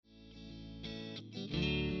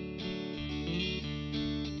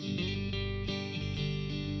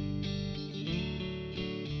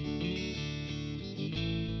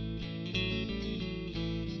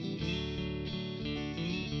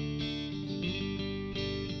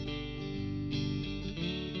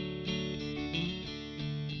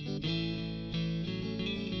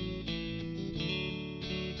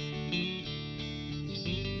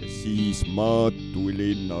siis ma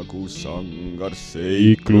tulin nagu sangar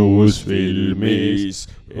seiklusfilmis.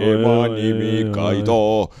 Ema nimi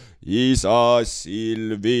Kaido, isa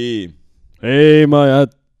Silvi. Ei ma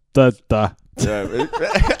jätata.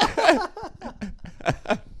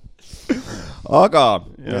 Aga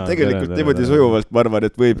tegelikult niimoodi sujuvalt ma arvan,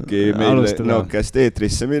 et võibki meil NõOCASt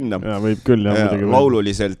eetrisse minna. Ja võib küll,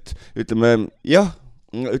 laululiselt. Ütleme,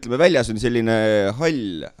 väljas on selline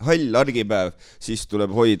hall argipäev, siis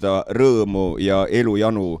tuleb hoida rõõmu ja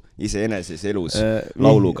elujanu iseeneses elus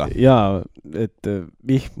lauluga. Jaa, et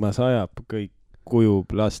vihma sajab, kõik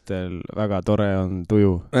kujub lastel, väga tore on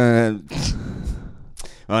tuju.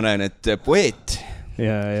 Ma näen, et poeet.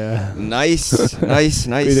 Ja. Nice.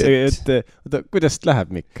 Kuidas läheb,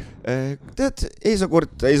 Mikk? Tead, ei saa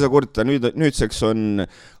kurta. Nüüdseks on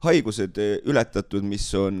haigused ületatud, mis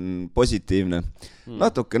on positiivne.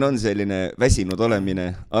 Natukene on selline väsinud olemine,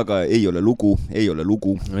 aga ei ole lugu.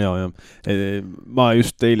 Ja. Ma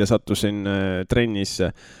just eile sattusin trennis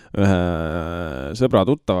ühe sõbra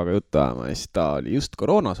tuttavaga jutama, ja siis ta oli just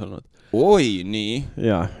koroonas olnud. Oi, nii.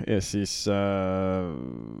 Ja siis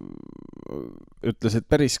ütles, et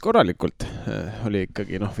päris korralikult oli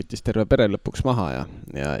ikkagi, võttis terve pere lõpuks maha ja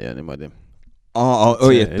niimoodi.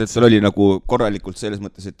 Et seal oli nagu korralikult selles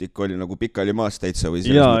mõttes, et ikka oli nagu pikali maas täitsa või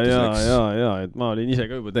selles mõttes läks. Ja, et ma olin ise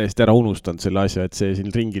ka juba täiesti ära unustanud selle asja, et see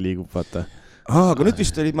siin ringi liigub, vaata. Aga nüüd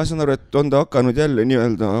vist oli, ma saan aru, et on ta hakanud jälle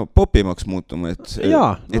nii-öelda popimaks muutuma, et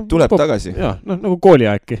tuleb tagasi. Jaa, nagu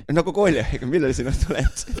kooliaegki. Nagu kooliaeg, millal sinna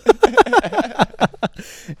tuled?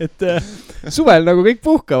 Et suvel nagu kõik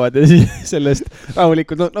puhkavad ja siis sellest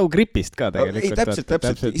rahulikult, nagu gripist ka tegelikult. Ei,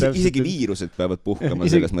 täpselt. Isegi viirused peavad puhkama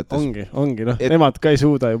selles mõttes. Ongi. Nemad ka ei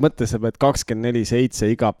suuda ju mõtte, sa pead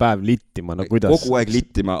 24/7 iga päev littima. Kogu aeg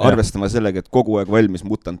littima, arvestama sellega, et kogu aeg valmis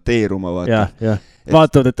mutanteeruma. Ja.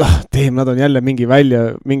 Vaatavad, et nad on jälle mingi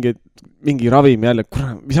ravim jälle,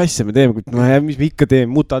 mis asja me teeme, mis me ikka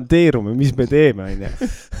teeme, mutanteerume, mis me teeme,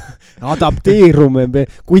 adapteerume,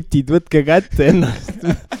 kutid, võtke kätte ennast.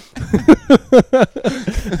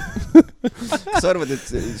 Sa arvad, et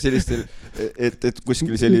sellistel, et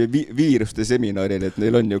kuskil selline viiruste seminaril, et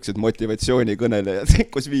neil on niisugused motivatsioonikõnelejad,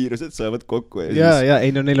 kus viirused saavad kokku. Ja,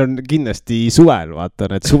 neil on kindlasti suvel, vaata,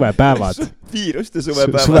 need suvepäevad. Viiruste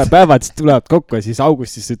suvepäevad. Suvepäevad siis tulevad kokku ja siis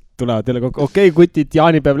augustis tulevad jälle kokku. Okei, kutid,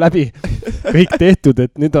 jaanipäev läbi, kõik tehtud,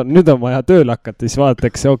 et nüüd on vaja tööl hakata, siis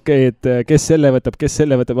vaadatakse, et kes selle võtab,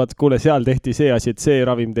 vaata, kuule, seal tehti see asi, et see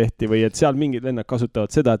ravim tehti või et seal mingid vennad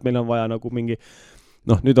kasutavad seda, et meil on vaja nagu mingi,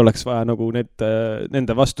 nüüd oleks vaja nagu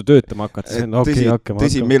nende vastu töötama hakata.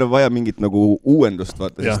 Tõsi, meil on vaja mingit nagu uuendust,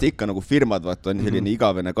 vaata, sest ikka nagu firmad, vaata, on selline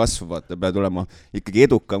igavene kasv, vaata, pead olema ikkagi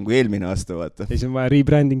edukam kui eelmine aasta, vaata. Siis on vaja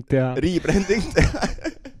rebranding teha.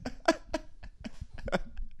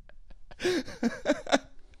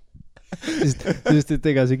 Sest et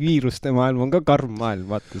ega see viiruste maailm on ka karm maailm,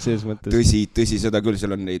 vaata, selles mõttes. Tõsi, seda küll,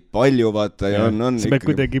 seal on neid palju, vaata, ja on see peab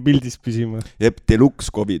kuidagi pildis püsima.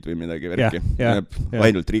 Deluxe COVID või midagi värki.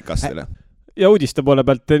 Ainult rikastele. Ja uudiste poole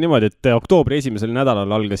pealt niimoodi, et oktoobri esimesel nädalal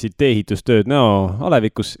algasid ehitustööd NÄO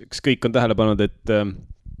alevikus. Kõik on tähele pannud, et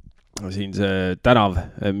siin see tänav,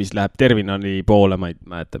 mis läheb terminali poole, ma ei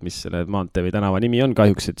mäleta, mis selle maantee või tänava nimi on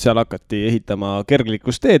kahjuks, et seal hakati ehitama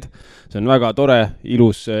kergliiklusteed. See on väga tore,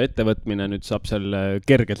 ilus ettevõtmine, nüüd saab seal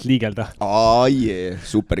kergelt liigelda.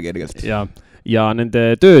 Super kergelt. Ja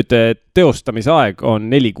nende tööde teostamise aeg on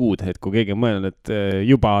 4 kuud, et kui keegi on mõelnud, et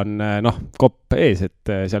juba on kopp ees, et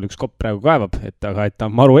seal üks kopp praegu kaevab, aga et ta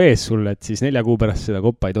on maru ees sulle, et siis 4 kuu pärast seda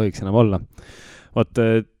koppa ei tohiks enam olla.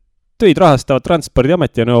 Töid rahastavad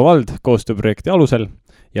Transpordiameti ja NõO vald koostööprojekti alusel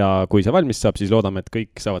ja kui see valmis saab, siis loodame, et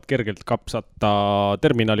kõik saavad kergelt kapsata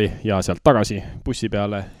terminali ja sealt tagasi bussi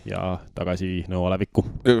peale ja tagasi NõO alevikku.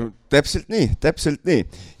 Täpselt nii.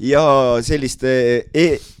 Ja selliste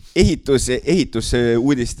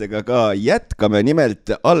ehitusuudistega ka jätkame.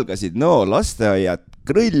 Nimelt algasid NõO lasteaiad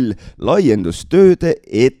grill laiendustööde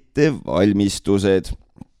ettevalmistused.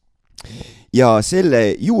 Ja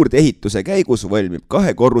selle juurdeehituse käigus valmib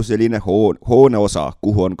 2-korruseline hooneosa,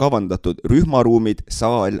 kuhu on kavandatud rühmaruumid,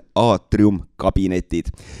 saal, aatrium,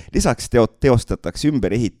 kabinetid. Lisaks teostatakse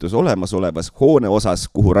ümberehitus olemasolevas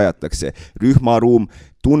hooneosas, kuhu rajatakse rühmaruum,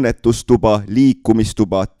 tunnetustuba,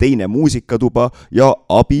 liikumistuba, teine muusikatuba ja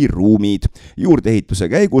abiruumid. Juurdeehituse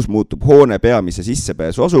käigus muutub hoone peamise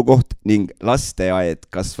sissepääsu asukoht ning lasteaed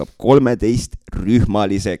kasvab 13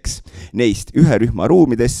 rühmaliseks. Neist 1 rühma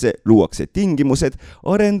ruumidesse luuakse tingimused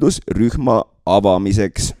arendusrühma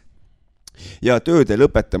avamiseks. Ja tööde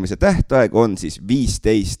lõpetamise tähtaeg on siis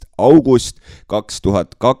 15. august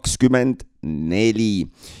 2020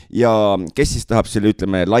 ja kes siis tahab selle,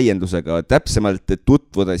 ütleme, laiendusega täpsemalt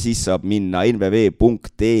tutvuda, siis saab minna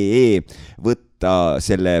nvv.ee, võtta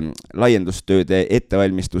selle laiendustööde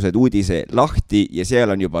ettevalmistused uudise lahti ja seal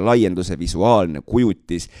on juba laienduse visuaalne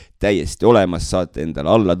kujutis täiesti olemas, saate endale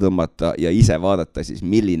alla tõmmata ja ise vaadata siis,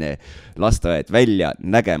 milline lasteaed välja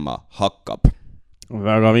nägema hakkab.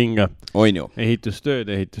 Väga vinge. On ju. Ehitustööd,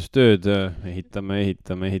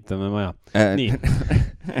 ehitame maja. Nii.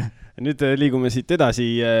 Nüüd liigume siit edasi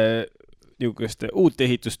niisuguste uut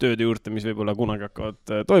ehitustööde juurde, mis võib-olla kunagi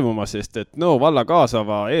hakkavad toimuma, sest et NÕO valla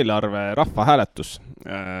kaasava eelarve rahvahääletus.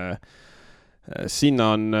 Sinna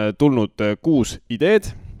on tulnud 6 ideed,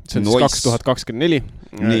 see on siis 2024,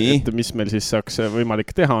 et mis meil siis saaks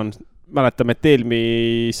võimalik teha on. Mäletame, et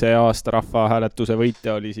eelmise aasta rahvahääletuse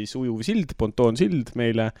võitja oli siis ujuv sild, pontoonsild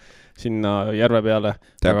meile sinna järve peale.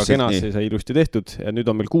 Väga kenasti sai ilusti tehtud ja nüüd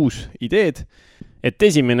on meil 6 ideed. Et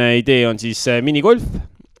esimene idee on siis minigolf.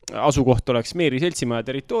 Asukoht oleks Meeri Seltsimaja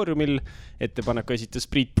territooriumil, ettepaneku esitas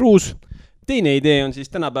Priit Pruus. Teine idee on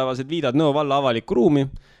siis tänapäevased viidad NÕO valla avalikku ruumi,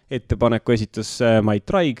 ettepaneku esitas Mait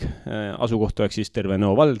Raig, asukoht oleks siis terve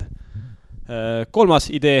NØO vald. Kolmas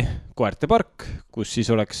idee, koerte park, kus siis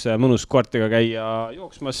oleks mõnus koertega käia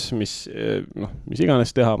jooksmas, mis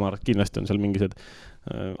iganes teha, ma arvan, kindlasti on seal mingised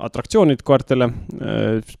atraktsioonid koertele.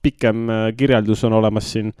 Pikem kirjeldus on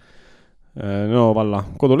olemas siin NØO valla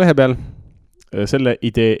kodulehe peal. Selle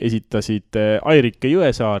idee esitasid Airike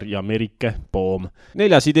Jõesaar ja Merike Poom.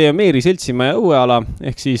 4. idee on Meeri Seltsimaja õueala,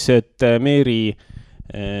 ehk siis, et Meeri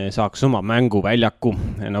saaks oma mänguväljaku,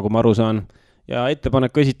 nagu ma aru saan. Ja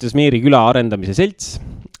ettepaneku esitas Meeri küla arendamise selts.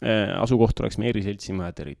 Asukoht oleks Meeri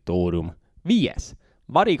Seltsimaja territoorium. 5.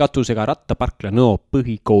 Varikatusega rattaparkla NØO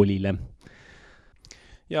põhikoolile.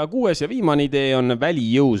 Ja 6. ja viimane idee on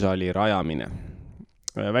välijõusaali rajamine.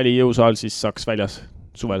 Välijõusaal siis saaks väljas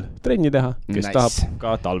suvel trenni teha, kes tahab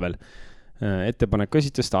ka talvel. Ettepaneku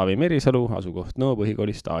esitas Taavi Merisalu, asukoht NØO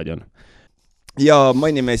põhikooli staadion. Ja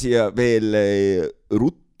mainime siia veel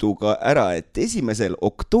ruttu ka ära, et 1.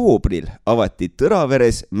 oktoobril avati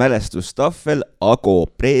Tõraveres mälestustahvel Ago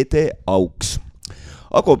Preede auks.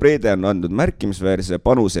 Ago Preede on andnud märkimisväärse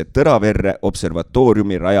panuse Tõraverre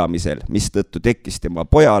observatooriumi rajamisel, mistõttu tekkis tema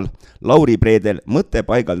pojal Lauri Preedel mõte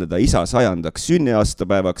paigaldada isa 100.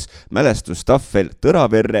 sünniaastapäevaks mälestustahvel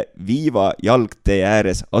Tõraverre Viiva jalgtee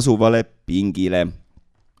ääres asuvale pingile.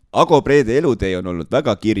 Ago Preede elutee on olnud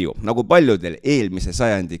väga kirju, nagu paljudel eelmise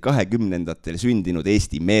sajandi 20. sündinud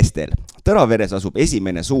Eesti meestel. Tõraveres asub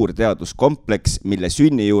esimene suur teaduskompleks, mille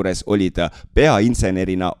sünni juures oli ta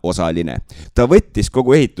peainsenerina osaline. Ta võttis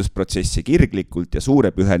kogu ehitusprotsessi kirglikult ja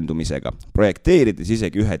suure pühendumisega, projekteerides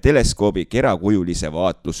isegi ühe teleskoobi kerakujulise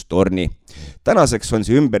vaatlustorni. Tänaseks on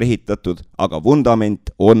see ümber ehitatud, aga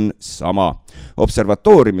vundament on sama.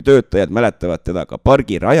 Observatooriumi töötajad mäletavad teda ka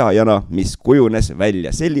pargi rajajana, mis kujunes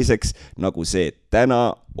välja selliseks, nagu see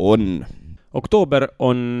täna on. Oktoober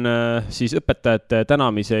on siis õpetajate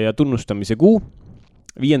tänamise ja tunnustamise kuu.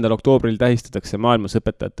 5. oktoobril tähistatakse maailmas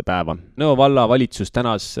õpetajate päeva. NØO valla valitsus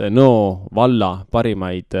tänas NØO valla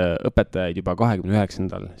parimaid õpetajaid juba 29.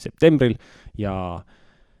 septembril ja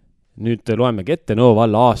nüüd loemegi ette NØO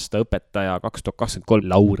valla aasta õpetaja 2023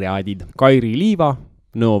 laureaadid. Kairi Liiva,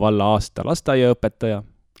 NØO valla aasta lasteaiaõpetaja,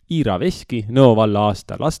 Iira Veski, NØO valla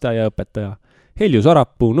aasta lasteaiaõpetaja, Janar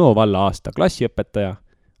Sarapu, NØO valla aasta klassiõpetaja,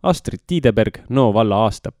 Astrid Tiideberg, NØO valla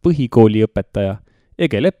aasta põhikooliõpetaja,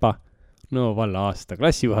 Ege Lepa, NØO valla aasta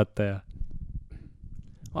klassijuhataja,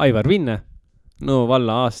 Aivar Vinne, NØO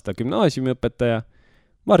valla aasta gümnaasiumiõpetaja,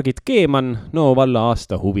 Margit Keeman, NØO valla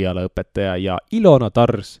aasta huvialaõpetaja ja Ilona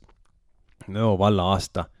Tars, NØO valla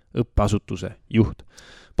aasta õppeasutuse juht.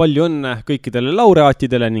 Palju õnne kõikidele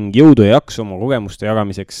laureaatidele ning jõudu ja jaksu oma kogemuste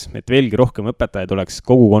jagamiseks, et veelgi rohkem õpetajaid oleks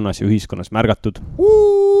kogukonnas ja ühiskonnas märgatud.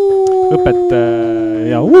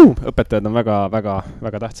 Õpetajad on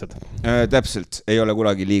väga tähtsad. Täpselt, ei ole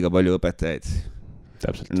kunagi liiga palju õpetajaid.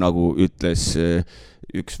 Täpselt. Nagu ütles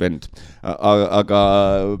üks vend.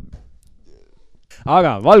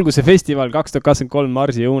 Aga Valguse festival 2023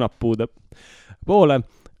 Marsi ja Õunapuude poole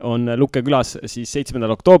on Lukke Külas siis 7.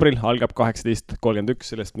 oktoobril, algab 18.31,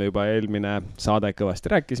 sellest me juba eelmine saade kõvasti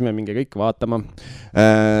rääkisime, minge kõik vaatama.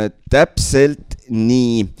 Täpselt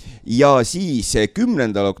nii. Ja siis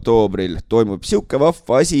 10. oktoobril toimub siuke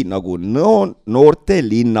vahva asi nagu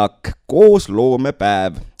noortelinnak koos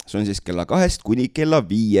loomepäev. See on siis kella 2 kuni kella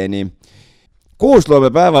 5.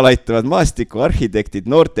 Koosloomepäeval aitavad maastikuarhitektid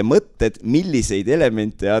noorte mõtted, milliseid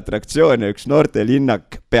elemente ja atraktsioone üks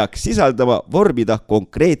noortelinnak peaks sisaldama, vormida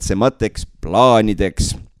konkreetsemateks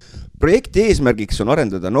plaanideks. Projekti eesmärgiks on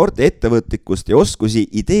arendada noorte ettevõtlikkust ja oskusi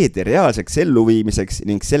ideede reaalseks elluviimiseks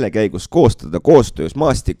ning selle käigus koostada koostöös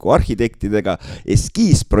maastikuarhitektidega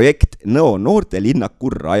eskiisprojekt NÕO noortelinnaku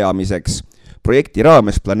rajamiseks. Projekti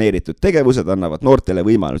raames planeeritud tegevused annavad noortele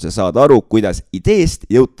võimaluse saada aru, kuidas ideest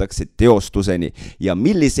jõutakse teostuseni ja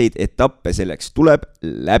milliseid etappe selleks tuleb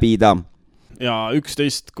läbida. Ja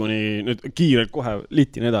 11 kuni, nüüd kiirelt kohe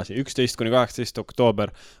liitin edasi, 11 kuni 18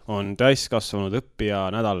 oktoober on täiskasvanud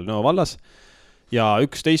õppija nädal NÕO vallas ja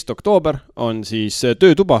 11 oktoober on siis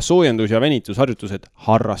töötuba, soojendus ja venitusharjutused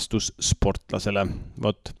harrastussportlasele.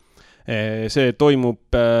 Vot. See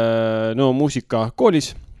toimub NõO muusika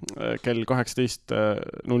koolis kell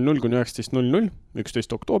 18.00 kuni 19.00,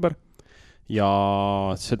 11 oktoober ja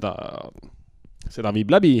seda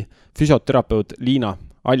viib läbi füsioterapeut Liina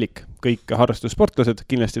Allik, kõik harrastussportlased,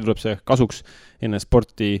 kindlasti tuleb see kasuks enne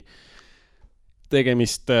sporti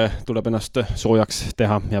tegemist, tuleb ennast soojaks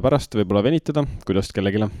teha ja pärast võib-olla venitada, kuidas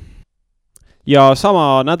kellegile. Ja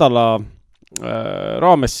sama nädala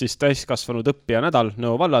raames siis täiskasvanud õppija nädal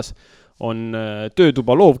NõO vallas on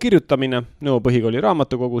töötuba loovkirjutamine NõO põhikooli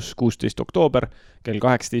raamatukogus 16 oktoober kell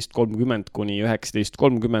 18.30 kuni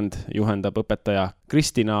 19.30 juhendab õpetaja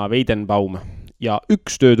Kristina Weidenbaum. Ja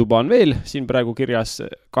üks töötuba on veel, siin praegu kirjas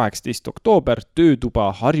 18 oktoober, töötuba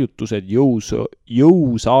harjutused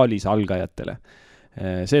jõusaalis algajatele.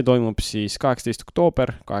 See toimub siis 18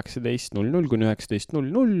 oktoober 18.00 kuni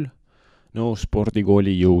 19.00 NõO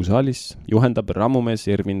spordikooli jõusaalis. Juhendab rammumees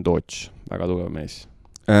Ervin Toots, väga tugev mees.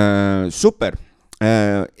 Super.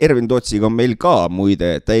 Ervin Tootsiga on meil ka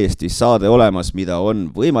muide täiesti saade olemas, mida on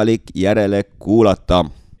võimalik järele kuulata.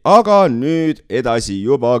 Aga nüüd edasi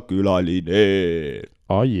juba külaline.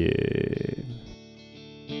 Aie.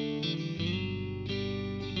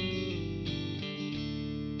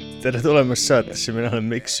 Tere tulemast saatesse, mina olen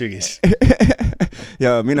Mikk Sügis.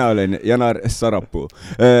 Ja mina olen Janar Sarapu.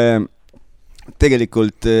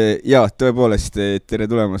 Tegelikult, tõepoolest, tere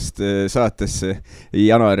tulemast saatesse.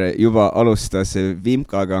 Janar juba alustas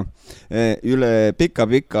Vimkaga. Üle pika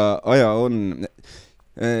aja on...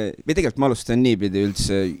 Me tegelikult ma alustan niipidi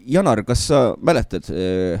üldse. Janar, kas sa mäletad,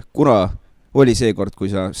 kuna oli see kord,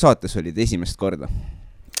 kui sa saates olid esimest korda?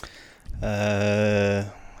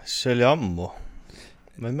 See oli ammu.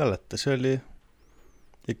 Ma ei mäleta, see oli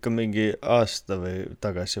ikka mingi aasta või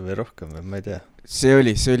tagasi või rohkem, või ma ei tea. See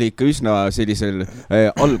oli ikka üsna sellisel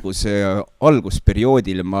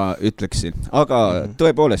algusperioodil, ma ütleksin. Aga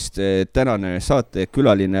tõepoolest, tänane saate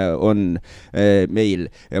külaline on meil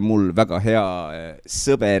ja mul väga hea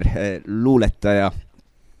sõber, luuletaja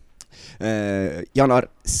Janar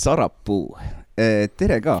Sarapu.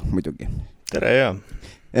 Tere ka muidugi. Tere, jaa.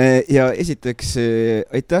 Ja esiteks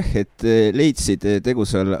aitäh, et leidsid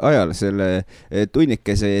tegusal ajal selle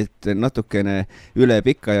tunnikese, et natukene üle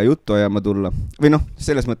pika ja juttu ajama tulla. Või noh,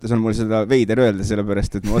 selles mõttes on mul seda veider öelda,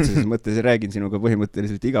 sellepärast, et ma otseses mõttes räägin sinuga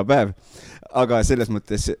põhimõtteliselt iga päev. Aga selles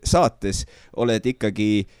mõttes saates oled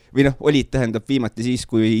ikkagi, või noh, olid tähendab viimati siis,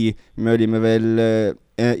 kui me olime veel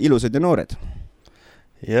ilusad ja noored.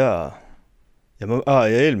 Jaa. Ja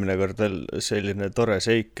eelmine kord veel selline tore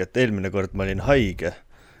seik, et eelmine kord ma olin haige.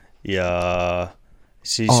 Ja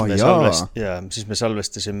siis me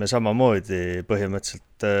salvestasime samamoodi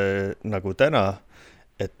põhimõtteliselt nagu täna,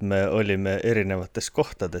 et me olime erinevates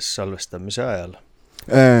kohtades salvestamise ajal.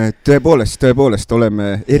 Tõepoolest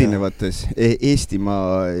oleme erinevates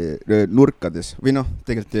Eestimaa nurkades. Või noh,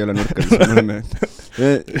 tegelikult ei ole nurkades, me oleme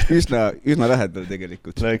üsna lähedal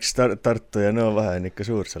tegelikult. No eks Tartu ja NõO vahe on ikka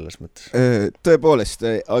suur selles mõttes. Tõepoolest,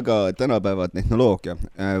 aga tänapäevad tehnoloogia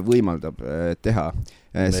võimaldab teha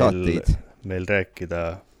saateid. Meil rääkida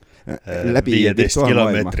läbi 15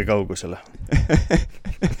 kilomeetri kaugusele.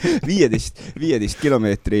 15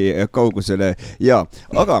 kilomeetri kaugusele, jaa.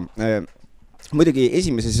 Aga muidugi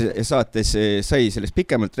esimeses saates sai sellest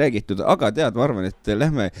pikemalt räägitud, aga tead, ma arvan, et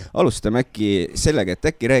lähme alustame äkki sellega, et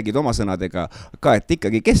äkki räägid oma sõnadega ka, et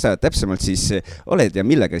ikkagi, kes sa täpsemalt siis oled ja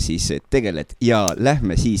millega siis tegeled ja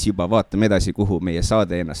lähme siis juba vaatame edasi, kuhu meie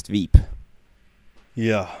saade ennast viib.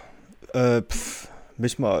 Jah,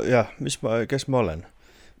 kes ma olen?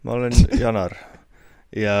 Ma olen Janar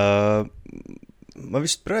ja ma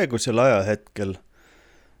vist praegusel ajahetkel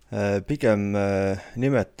pigem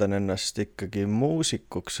nimetan ennast ikkagi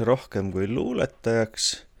muusikuks rohkem kui luuletajaks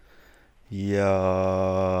ja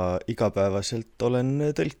igapäevaselt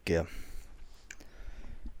olen tõlkija.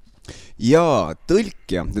 Jaa,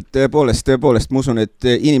 tõlkija. Tõepoolest, ma usun, et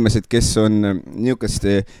inimesed, kes on NõOCASt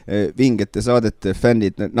vingete saadete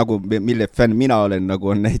fännid, nagu mille fänn mina olen,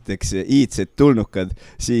 nagu on näiteks iidsed tulnukad,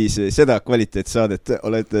 siis seda kvaliteetsaadet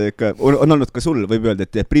on olnud ka sul, võib öelda,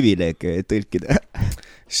 et privileeg tõlkida.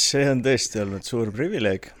 See on tõesti olnud suur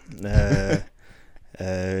privileeg.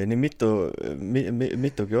 Nii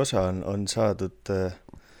mitugi osa on saadud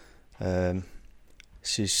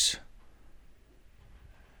siis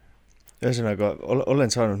ühesõnaga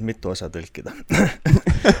olen saanud mitu osa tõlkida.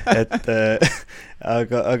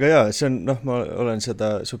 aga jaa, see on, ma olen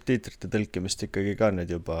seda subtiitrite tõlkimist ikkagi ka nüüd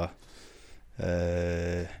juba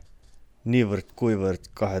niivõrd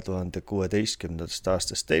kuivõrd 2016.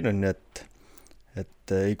 aastast teinud, nii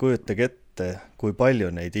et ei kujutagi ette, kui palju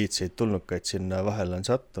neid iidseid tulnukaid sinna vahele on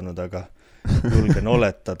sattunud, aga julgen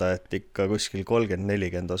oletada, et ikka kuskil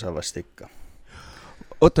 30-40 osa vast ikka.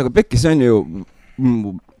 Oota, aga Pekki, see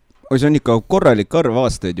on ikka korralik arv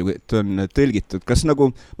aastaid ju, et on tõlgitud. Kas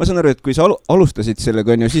nagu, ma saan aru, et kui sa alustasid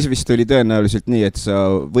sellega, siis vist oli tõenäoliselt nii, et sa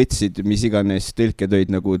võtsid mis iganes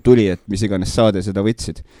tõlketöid nagu tuli, et mis iganes saade seda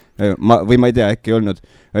võtsid. Või ma ei tea, äkki olnud.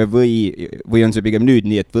 Või on see pigem nüüd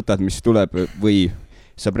nii, et võtad, mis tuleb, või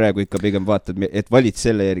sa praegu ikka pigem vaatad, et valid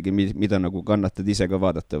selle järgi, mida nagu kannatad ise ka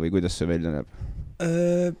vaadata või kuidas see välja näeb?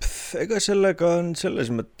 Ega sellega on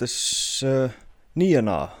selles mõttes nii ja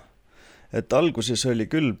naa. Et alguses oli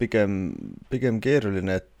küll pigem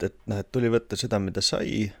keeruline, et tuli võtta seda, mida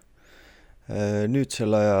sai. Nüüd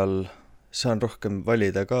sel ajal saan rohkem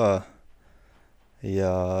valida ka.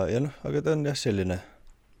 Ja aga ta on jah selline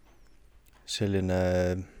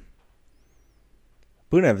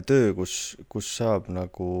põnev töö, kus saab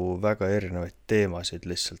nagu väga erinevaid teemasid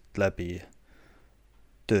lihtsalt läbi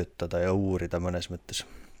töötada ja uurida mõnes mõttes.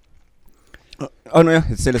 Nojah,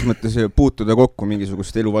 et selles mõttes puutuda kokku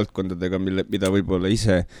mingisugust eluvaldkondadega, mida võib-olla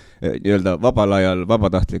ise nii-öelda vabal ajal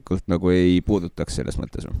vabatahtlikult nagu ei puudutaks selles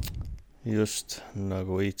mõttes. Just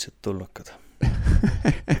nagu iidsed tulnukad.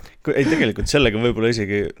 Ei, tegelikult sellega võib-olla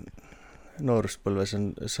isegi nooruspõlves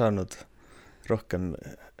on saanud rohkem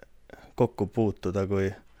kokku puutuda,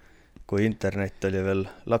 kui internet oli veel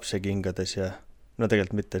lapsekingades ja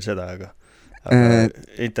tegelikult mitte seda, aga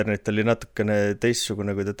internet oli natukene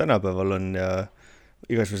teistsugune, kui ta tänapäeval on ja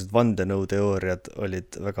igasugused vandenõuteooriad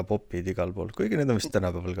olid väga popid igal pool, kuigi need on vist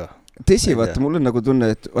tänapäeval ka. Tõsi, vaata, mul on nagu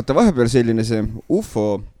tunne, et vahepeal selline see UFO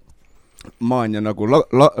maania nagu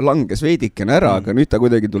langes veidikene ära, aga nüüd ta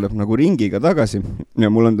kuidagi tuleb nagu ringiga tagasi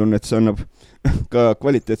ja mul on tunne, et see annab ka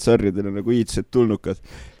kvaliteetsarjadele nagu iidsed tulnukad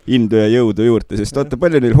indu ja jõudu juurde, sest vaata,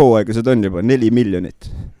 palju neil hooaegased on juba? 4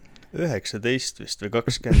 miljonit. 19 vist või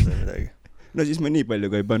 20 või midagi. No siis ma nii palju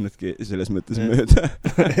ka ei pannudki selles mõttes mööda.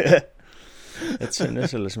 Et see on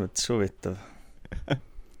selles mõttes huvitav.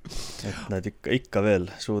 Et nad ikka veel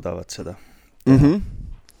suudavad seda.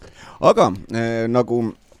 Aga nagu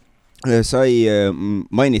sai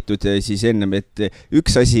mainitud siis ennem, et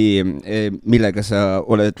üks asi, millega sa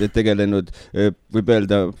oled tegelenud, võib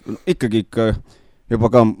öelda, ikkagi ikka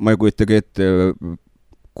juba ka ma ei kujutagi ette,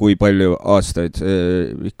 kui palju aastaid,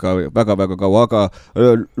 ikka väga-väga kaua, aga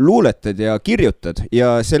luuletad ja kirjutad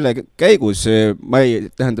ja selle käigus,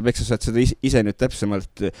 eks sa saad seda ise nüüd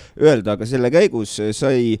täpsemalt öelda, aga selle käigus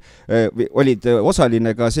olid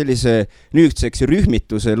osaline ka sellise nüüdseks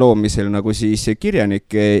rühmituse loomisel nagu siis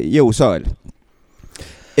kirjanike jõusaal.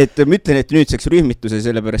 Et ma ütlen, et nüüdseks rühmituse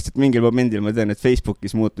sellepärast, et mingil momendil ma tean, et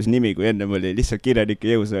Facebookis muutus nimi, kui ennem oli lihtsalt kirjanike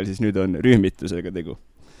jõusaal, siis nüüd on rühmitusega tegu.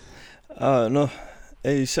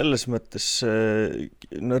 Ei, selles mõttes,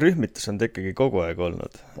 rühmitus on ta ikkagi kogu aeg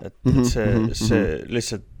olnud, et see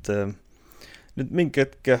lihtsalt, nüüd mingi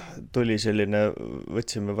hetk tuli selline,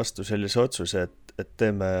 võtsime vastu sellise otsuse, et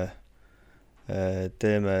teeme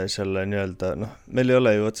selle nii-öelda, meil ei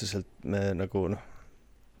ole ju otseselt, me nagu,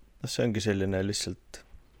 see ongi selline lihtsalt,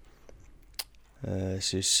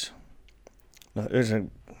 siis,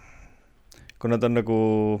 kuna ta on nagu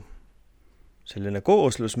selline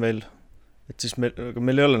kooslus meil, et siis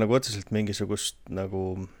meil ei ole nagu otseselt mingisugust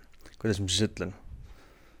nagu, kuidas ma siis ütlen?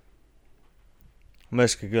 Ma ei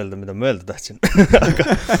oskagi öelda, mida ma öelda tahtsin.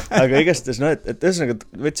 aga igastahes, et ühesõnaga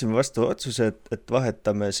võtsime vastu otsuse, et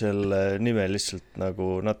vahetame selle nime lihtsalt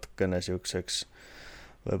nagu natukene siukseks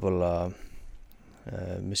võib-olla,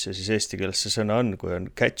 mis see siis eesti keeles see sõna on, kui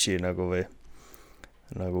on catchy nagu või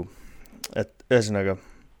nagu, et ühesõnaga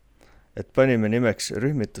et panime nimeks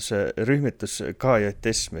rühmitus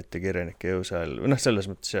KJS, mitte kirjanike jõusaal. Selles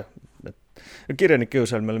mõttes jah, et kirjanike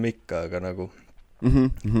jõusaal me oleme ikka, aga nagu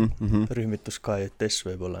rühmitus KJS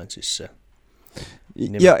võib-olla on siis see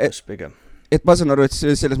nimetus pigem. Et ma saan aru, et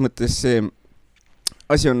selles mõttes see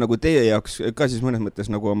asi on nagu teie jaoks ka siis mõnes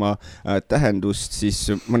mõttes nagu oma tähendust siis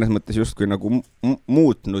mõnes mõttes justkui nagu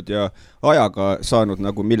muutnud ja ajaga saanud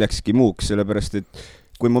nagu millekski muuks, sellepärast et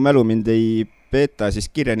kui mu mälu mind ei beta siis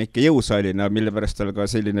kirjanike jõusaalina, mille pärast tal ka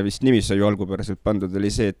selline vist nimi sai ju algupäraselt pandud, oli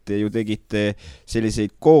see, et te ju tegite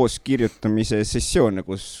selliseid koos kirjutamise sessioone,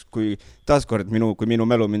 kus kui taaskord kui minu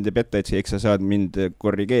mälu mind ei peta, et eks sa saad mind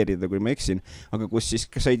korrigeerida, kui ma eksin, aga kus siis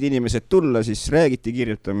said inimesed tulla, siis räägiti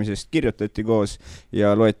kirjutamisest, kirjutati koos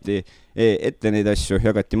ja loeti ette neid asju,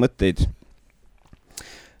 jagati mõtteid.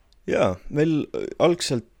 Jaa, meil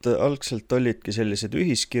algselt olidki sellised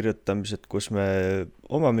ühiskirjutamised, kus me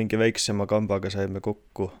oma mingi väiksema kambaga saime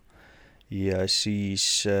kokku ja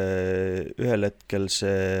siis ühel hetkel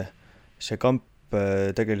see kamp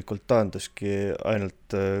tegelikult taanduski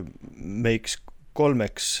ainult meiks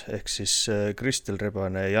kolmeks, ehk siis Kristel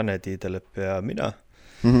Rebane, Jane Tiidelep ja mina.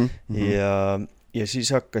 Ja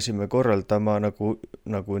siis hakkasime korraldama nagu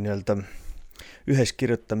nii-öelda ühes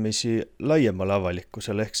kirjutamisi laiemale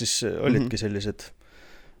avalikkusele, ehk siis olidki sellised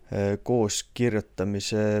koos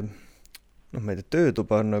kirjutamise, ma ei tea,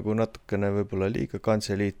 töötuba on nagu natukene võib-olla liiga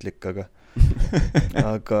kantseliitlik, aga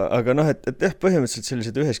et jah, põhimõtteliselt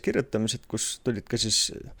sellised ühes kirjutamised, kus tulid ka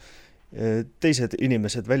siis teised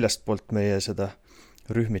inimesed väljastpoolt meie seda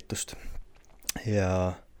rühmitust.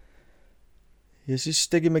 Ja siis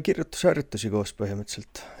tegime kirjutusharjutusi koos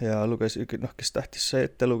põhimõtteliselt ja kes tahtis sai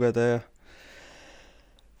ette lugeda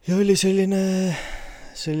ja oli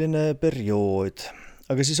selline periood.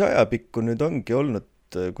 Aga siis ajapikku nüüd ongi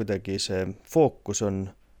olnud kuidagi see fookus on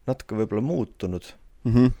natuke võib-olla muutunud.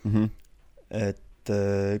 Et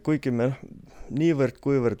kuigi me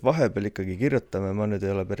niivõrd vahepeal ikkagi kirjutame, ma nüüd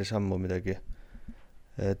ei ole päris ammu midagi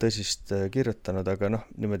tõsist kirjutanud, aga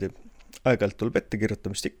niimoodi aeg-ajalt tuleb ette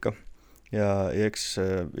kirjutamist ikka ja eks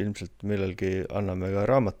ilmselt millalgi anname ka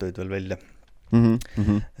raamatuid veel välja.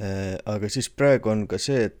 Aga siis praegu on ka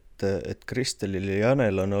see, et Kristelil ja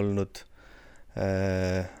Janel on olnud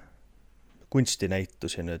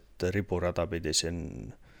kunstinäitusi nüüd riburada pidi siin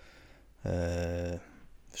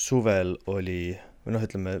suvel oli,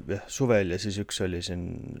 suvel ja siis üks oli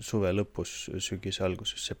siin suve lõpus, sügise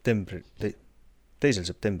alguses, 2.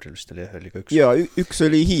 septembril vist oli ka üks. Ja üks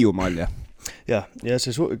oli Hiiumaal ja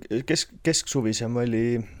see kesksuvisem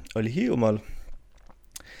oli Hiiumaal,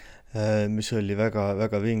 mis oli väga,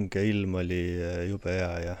 väga vinge, ilm oli jube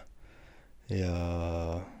hea ja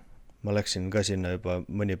ma läksin ka sinna juba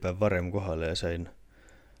mõni päev varem kohale ja sain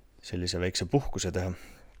sellise väikse puhkuse teha.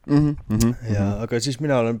 Aga siis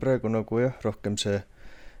mina olen praegu nagu rohkem see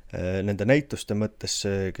nende näituste mõttes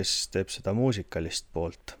see, kes teeb seda muusikalist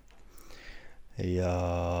poolt. Ja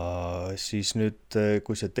siis nüüd,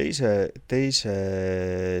 kui see 2.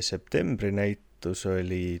 septembri näitus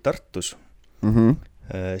oli Tartus,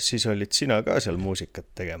 siis olid sina ka seal muusikat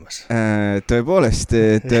tegemas. Tõepoolest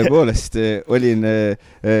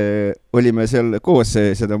olime seal koos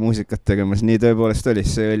seda muusikat tegemas, nii tõepoolest oli.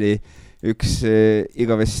 See oli üks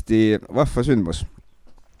igavesti vahva sündmus,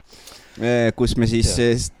 kus me siis,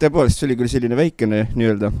 tõepoolest oli küll selline väikene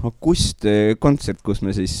nii-öelda akustkontsert, kus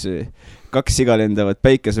me siis 2 igalendavat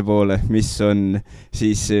päikese poole, mis on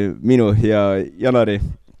siis minu ja Janari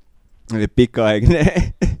pikaaegne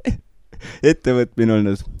ettevõtmine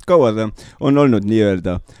olnud. Kaua ta on olnud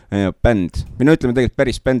nii-öelda bänd. Minu ütleme tegelikult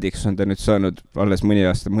päris bändiks on ta nüüd saanud alles mõni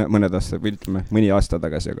aasta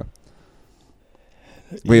tagasi, aga.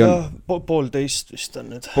 Poolteist vist on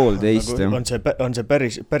nüüd. Poolteist, jah. On see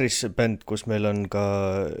päris bänd, kus meil on ka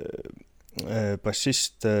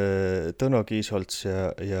bassist Tõno Kiisolts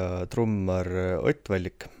ja trummar Ott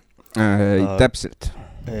Vallik. Täpselt.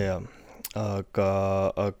 Jah.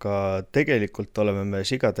 Aga tegelikult oleme me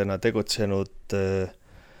sigadena tegutsenud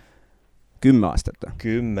 10 aastat.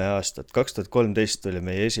 10 aastat. 2013 tuli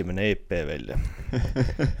meie esimene EP välja,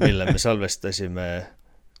 mille me salvestasime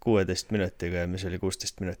 16 minutiga ja mis oli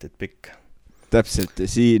 16 minutit pikk. Täpselt,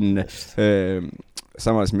 siin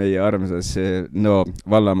samas meie armsas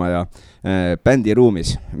vallamaja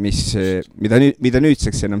bändiruumis, mida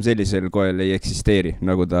nüüdseks enam sellisel koel ei eksisteeri,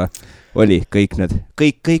 nagu ta oli kõik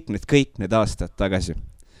need aastad tagasi.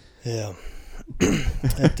 Jah,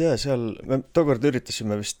 et seal me tookord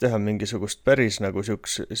üritasime vist teha mingisugust päris nagu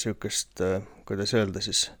siukest, kuidas öelda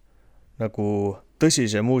siis, nagu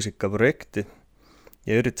tõsise muusikaprojekti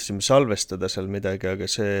ja üritasime salvestada seal midagi, aga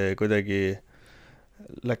see kuidagi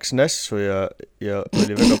läks nässu ja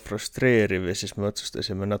oli väga frustreeriv ja siis me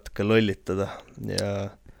otsustasime natuke lollitada ja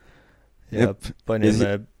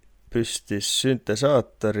panime püsti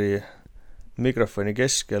süntesaatori mikrofoni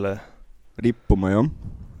keskele. Rippuma, jah.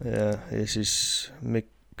 Ja siis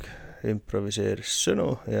Mikk improviseeris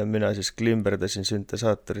sõnu ja mina siis klimberdasin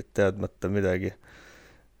syntesaatorit teadmata midagi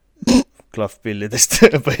klavpillidest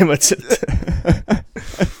põhimõtteliselt.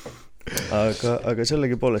 aga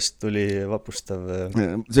sellegipoolest tuli vapustav.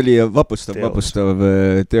 See oli vapustav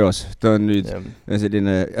teos. Ta on nüüd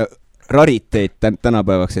selline rariteet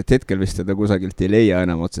tänapäevaks, et hetkel vist teda kusagilt ei leia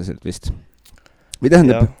enam otseselt vist. Või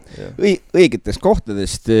tähendab, õigetest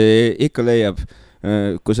kohtadest ikka leiab,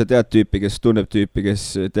 kui sa tead tüüpi, kes tunneb tüüpi, kes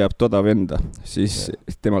teab toda venda, siis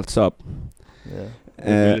temalt saab.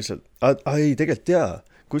 Ei, tegelikult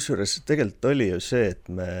kusjuures tegelikult oli ju see, et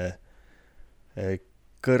me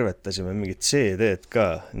kõrvetasime mingid CD-d ka,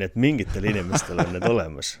 nii et mingitel inimestel on need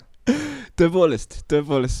olemas. Tõepoolest,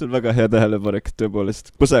 see on väga hea tähelepanek,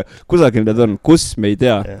 tõepoolest. Kusagil need on, kus me ei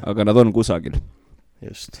tea, aga nad on kusagil.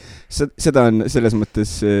 Just. Seda on selles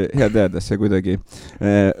mõttes hea teada, see kuidagi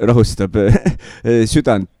rahustab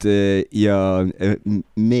südant ja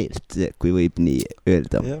meelt, kui võib nii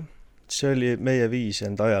öelda. Ja, see oli meie viis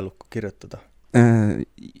enda ajalukku kirjutada.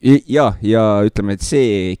 Ja ütleme, et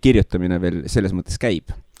see kirjutamine veel selles mõttes käib.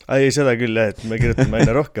 Ei, seda küll, et me kirjutame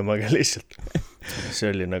aina rohkem, aga lihtsalt see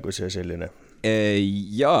oli nagu see selline.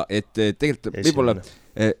 Ja, et tegelikult võib-olla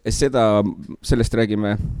sellest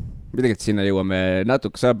räägime, me tegelikult sinna jõuame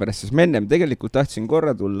natuke saa pärast, sest ma ennem tegelikult tahtsin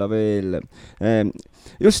korra tulla veel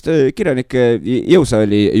just kirjanike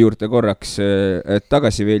jõusaali juurde korraks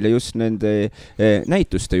tagasi veel ja just nende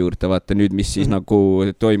näituste juurde vaata nüüd, mis siis nagu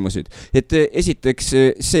toimusid. Et esiteks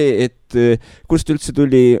see, et kust üldse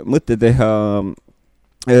tuli mõte teha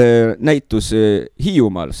näitus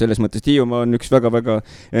Hiiumaal, selles mõttes Hiiumaa on üks väga-väga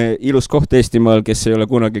ilus koht Eestimaal, kes ei ole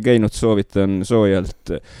kunagi käinud, soovitan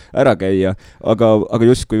soojalt ära käia, aga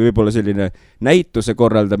just kui võib-olla selline näituse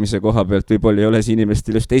korraldamise koha pealt võib-olla ei ole see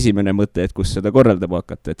inimestel just esimene mõte, et kus seda korraldama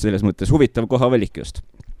hakata, et selles mõttes huvitav koha valik just.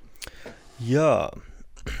 Jaa,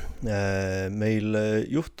 meil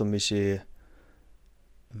juhtumisi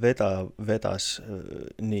vedas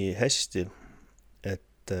nii hästi,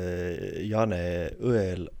 Jane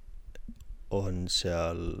õel on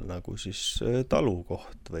seal nagu siis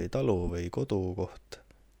talukoht või talu või kodukoht.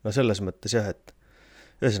 No selles mõttes jah, et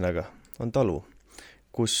ühesõnaga on talu,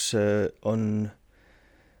 kus on,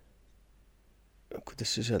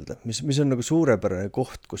 kuidas siis öelda, mis on nagu suurepärane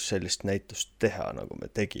koht, kus sellist näitust teha, nagu me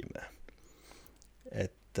tegime.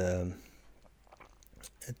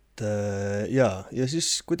 Ja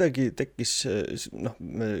siis kuidagi tekkis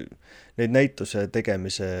neid näituse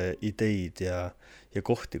tegemise ideid ja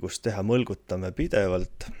kohti, kus teha, mõlgutame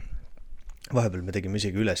pidevalt. Vahepeal me tegime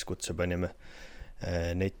isegi üleskutse, panime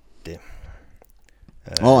netti.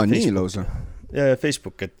 Nii lausa. Ja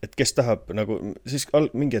Facebook, et kes tahab, nagu, siis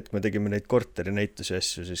mingi hetk me tegime neid korteri näitusi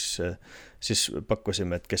asju, siis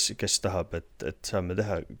pakkusime, et kes tahab, et saame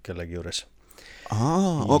teha kellegi juures.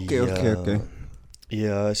 Okei.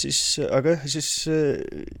 Ja siis, aga siis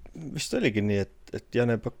vist oligi nii, et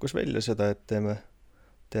Jane pakkus välja seda, et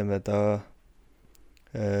teeme ta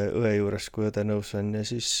õe juures, kui õde nõus on ja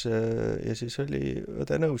siis oli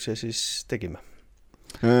õde nõus ja siis tegime.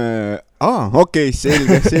 Okei,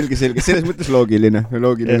 selge. Selles mõttes loogiline.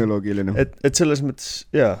 Et selles mõttes,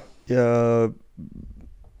 ja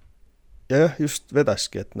just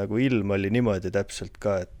vedaski, et nagu ilm oli niimoodi täpselt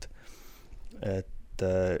ka, et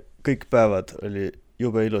kõik päevad oli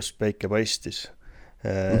jube ilus, päike paistis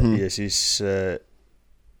ja siis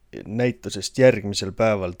näitusest järgmisel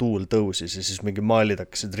päeval tuul tõusis ja siis mingi maalid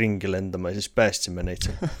hakkasid ringi lendama ja siis päästsime neid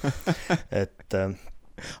seal.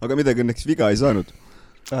 Aga midagi õnneks viga ei saanud?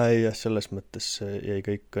 Jah, selles mõttes jäi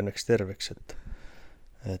kõik õnneks terveks,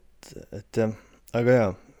 et jah, aga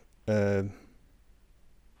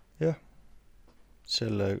jah,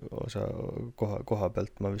 selle osa koha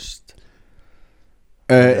pealt ma vist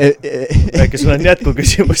äkki sul on jätku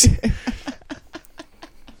küsimusi?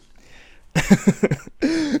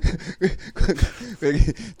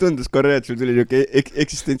 Tundus korra, et sul tuli niuke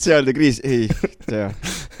eksistentsiaalne kriis. Ei, tea.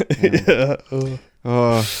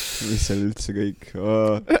 Mis seal üldse kõik?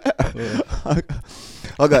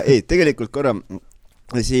 Aga ei, tegelikult korra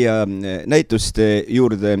siia näituste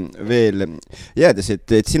juurde veel jäädes,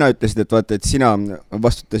 et sina ütlesid, et vaata, et sina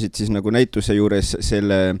vastutasid siis nagu näituse juures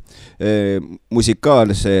selle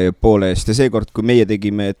musikaalse poole eest ja seekord, kui meie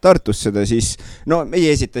tegime Tartus seda, siis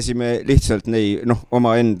meie esitasime lihtsalt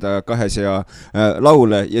oma enda 200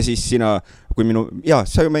 laule ja siis sina,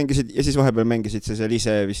 sa ju mängisid ja siis vahepeal mängisid sa seal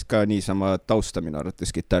ise vist ka niisama tausta minu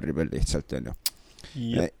arvates kitarri peal lihtsalt, on ju.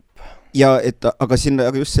 Ja aga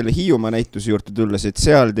just selle Hiiumaa näituse juurde tulles, et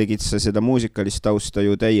seal tegid sa seda muusikalist tausta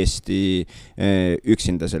ju täiesti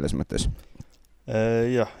üksinda selles mõttes.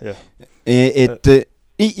 Jah.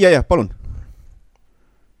 Ja, palun.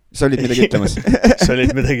 sa olid midagi ütlemas? Sa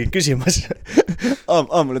olid midagi küsimas?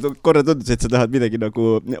 Mulle korra tundus, et sa tahad midagi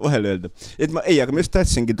nagu vahele öelda. Aga ma just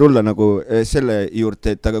tahtsingi tulla nagu selle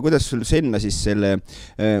juurde, et aga kuidas sul senna siis selle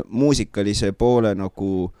muusikalise poole nagu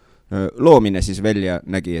loomine siis välja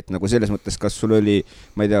nägi, et nagu selles mõttes, kas sul oli,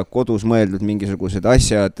 ma ei tea, kodus mõeldud mingisugused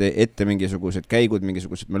asjad, ette mingisugused käigud,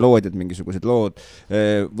 mingisugused meloodiad, mingisugused lood,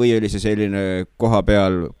 või oli see selline koha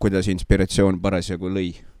peal, kuidas inspiratsioon parasjagu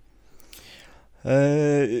lõi?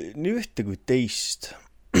 Nii ühte kui teist,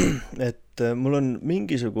 et mul on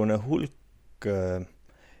mingisugune hulk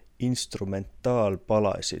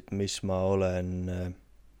instrumentaalpalasid, mis ma olen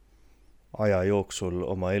aja jooksul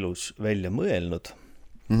oma elus välja mõelnud,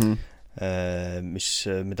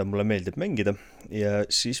 mida mulle meeldib mängida ja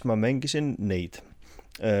siis ma mängisin neid.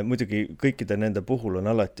 Muidugi kõikide nende puhul on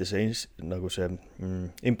alati see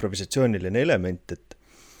improvisatsiooniline element,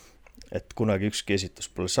 et kunagi ükski esitus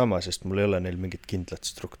pole sama, sest mul ei ole neil mingit kindlat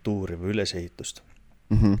struktuuri või ülesehitust.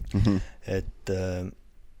 Et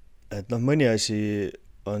mõni asi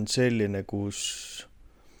on selline, kus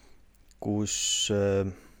mul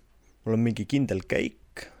on mingi kindel käik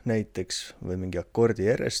näiteks või mingi akordi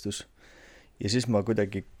järjestus ja siis ma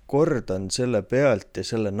kuidagi kordan selle pealt ja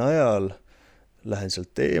selle najal lähen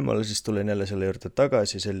sealt eemale, siis tulen jälle selle juurde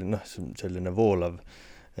tagasi, selline voolav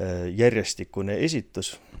järjestikune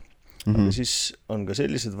esitus. Aga siis on ka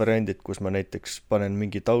sellised variandid, kus ma näiteks panen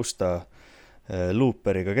mingi tausta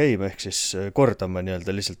looperiga käima, ehk siis kordama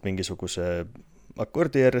nii-öelda lihtsalt mingisuguse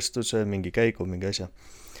akordijärjestuse, mingi käigu, mingi asja.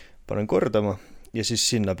 Panen kordama ja siis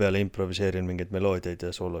sinna peale improviseerin mingeid meloodiaid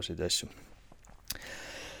ja soolosid ja asju.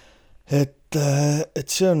 Et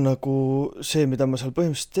see on nagu see, mida ma seal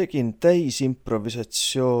põhimõtteliselt tegin, täis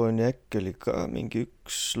improvisatsioon ja äkki oli ka mingi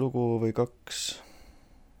üks lugu või kaks.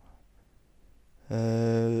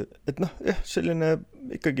 Selline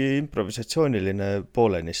ikkagi improvisatsiooniline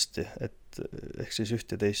poolenisti, et ehk siis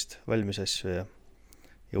üht ja teist valmis asju ja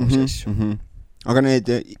uusi asju. Aga need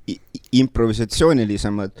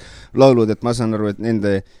improvisatsioonilisemad laulud, et ma saan aru, et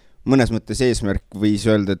nende mõnes mõttes eesmärk võis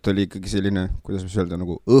öelda, et oli ikkagi selline, kuidas võis öelda,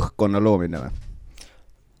 nagu õhkkonna loomine või?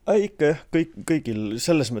 Ikka jah, kõigil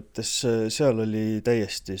selles mõttes seal oli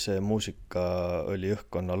täiesti see muusika oli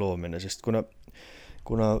õhkkonna loomine, sest kuna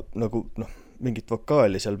nagu mingit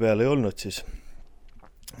vokaali seal peal ei olnud, siis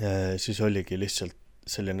oligi lihtsalt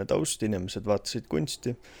selline taust, inimesed vaatasid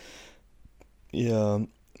kunsti ja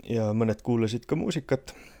mõned kuulasid ka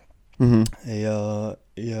muusikat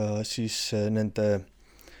ja siis nende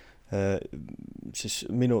siis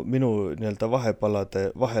minu nii-öelda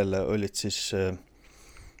vahepalade vahele olid siis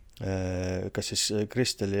kas siis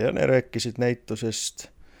Kristel ja Jane rääkisid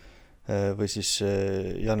näitusest või siis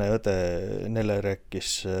Jane õde Nele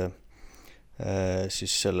rääkis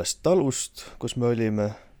siis sellest talust, kus me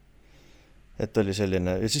olime, et oli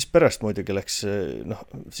selline, ja siis pärast muidugi läks,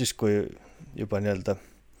 siis kui juba nii-öelda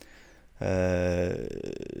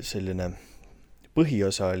selline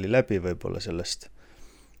põhiosa oli läbi võib-olla sellest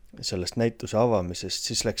näituse avamisest,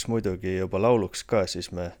 siis läks muidugi juba lauluks ka,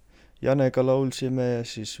 siis me Janega laulsime ja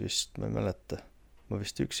siis vist, ma ei mäleta, ma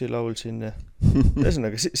vist üksi laulsin ja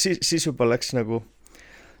ühesõnaga, siis juba läks nagu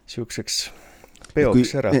siukseks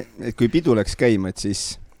peoks ära. Et kui pidu läks käima, et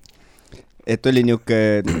siis, et oli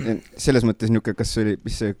niuke, selles mõttes niuke, kas oli,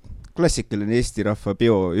 mis see klassikaline Eesti rahva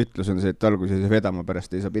bio ütlus on see, et alguses ei saa vedama,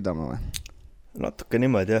 pärast ei saa pidama või? Natuke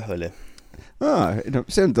niimoodi jah oli. No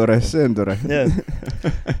see on tore. Jah,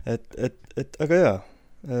 aga jaa,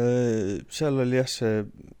 seal oli jah see,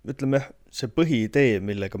 ütleme jah, see põhiidee,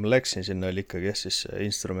 millega ma läksin sinna, oli ikkagi jah siis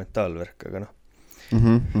instrumentaalvärk, aga noh.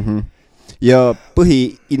 Ja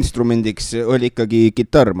põhiinstrumendiks oli ikkagi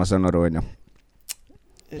kitarr, ma saan aru, on ju?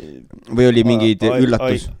 Või oli mingid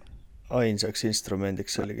üllatus? Ainsaks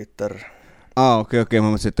instrumendiks oli kitarr. Okei,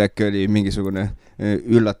 ma mõtlesin, et äkki oli mingisugune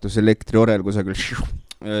üllatus elektriorel kusagil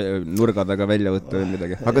nurga taga välja võtta või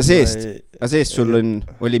midagi. Aga seest sul oli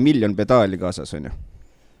 1 miljon pedaali kaasas, on ju?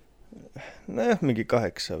 Nojah, mingi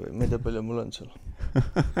 8 või ma ei tea, palju mul on seal.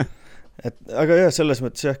 Aga jah, selles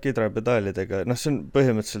mõttes jah, kidrapedaalidega, see on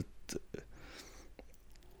põhimõtteliselt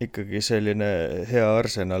ikkagi selline hea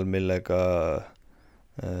arsenal, millega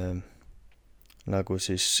nagu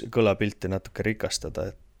siis kõlapilti natuke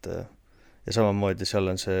rikastada, ja samamoodi seal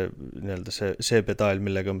on see nii-öelda see pedaal,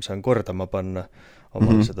 millega ma saan kordama panna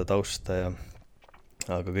omale seda tausta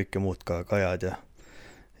aga kõike muud ka kajad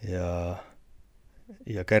ja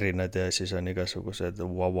kärinad ja siis on igasugused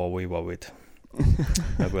wow-wow-wow-wowid,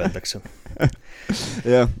 nagu öeldakse.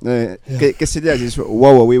 Jah, kes ei tea, siis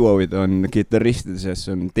wow-wow-wowid on kitarristide seas,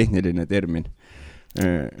 see on tehniline termin.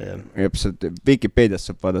 Wikipeedias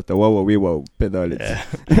saab vaadata wow-wow-wow pedaalid.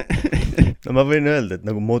 No ma võin öelda, et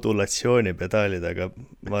nagu modulatsioonipedaalid, aga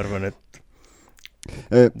ma arvan, et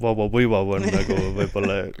vaba-võivav on nagu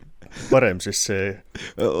võib-olla parem, sest see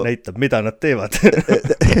näitab, mida nad teevad.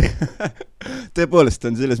 Tõepoolest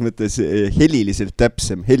on selles mõttes heliliselt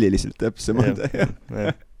täpsem.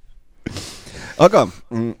 Aga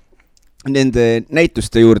nende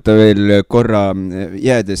näituste juurde veel korra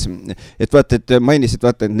jäädes, et vaata, et mainisid,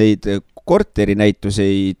 vaata, et neid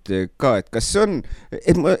korterinäituseid ka, et kas see on,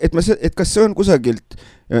 et kas see on kusagilt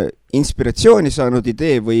inspiratsiooni saanud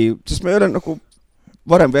idee või, sest ma ei ole nagu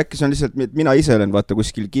varem või äkki see on lihtsalt, mina ise olen vaata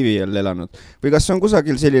kuskil kivi all elanud või kas see on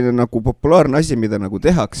kusagil selline nagu populaarne asi, mida nagu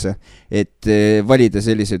tehakse, et valida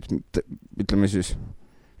sellised, ütleme siis,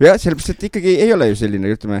 jah, sellepärast, et ikkagi ei ole ju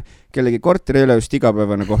selline, ütleme, kellegi korter ei ole just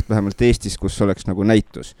igapäevane koht, vähemalt Eestis, kus oleks nagu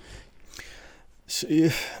näitus.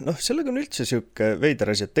 Noh, sellega on üldse siuke veider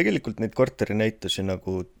asi, et tegelikult neid korterinäitusi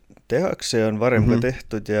nagu tehakse ja on varem ka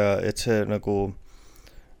tehtud ja et see nagu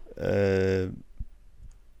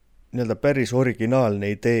nii-öelda päris originaalne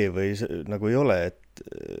idee või nagu ei ole, et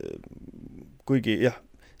kuigi jah,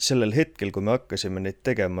 sellel hetkel, kui me hakkasime neid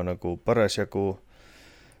tegema, nagu parasjagu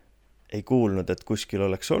ei kuulnud, et kuskil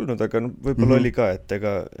oleks olnud, aga võib-olla oli ka, et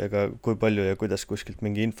ega kui palju ja kuidas kuskilt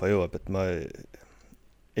mingi info jõuab, et ma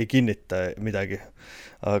ei kinnita midagi,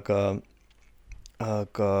 aga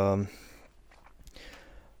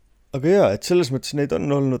jaa, et selles mõttes neid on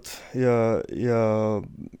olnud ja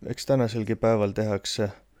eks tänaselgi päeval tehakse.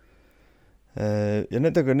 Ja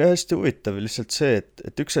nendega on hästi huvitav lihtsalt see,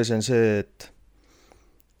 et üks asi on see,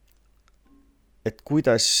 et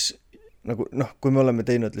kuidas nagu, noh, kui me oleme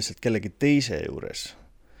teinud lihtsalt kellegi teise juures,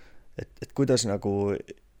 et kuidas nagu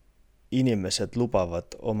inimesed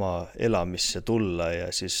lubavad oma elamisse tulla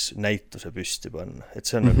ja siis näituse püsti panna. Et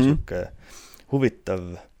see on nagu siuke huvitav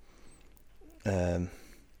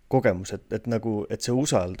kogemus, et nagu, et see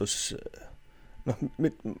usaldus, noh,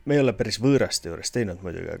 me ei ole päris võõraste juures teinud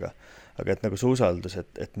muidugi, aga et nagu see usaldus,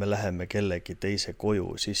 et me läheme kellegi teise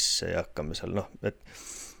koju sisse ja hakkame seal, noh, et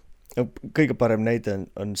kõige parem näide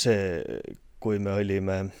on see, kui me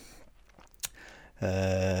olime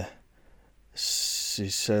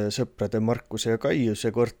siis sõprade Markuse ja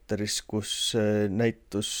Kaiuse korteris, kus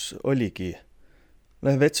näitus oligi,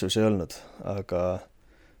 noh, vetsus ei olnud, aga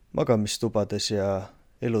magamistubades ja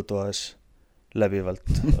elutoas läbivalt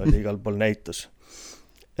oli igal pool näitus.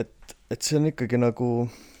 Et see on ikkagi nagu,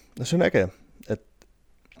 no see on äge,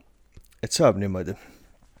 et saab niimoodi.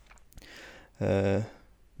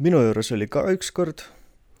 Minu juures oli ka üks kord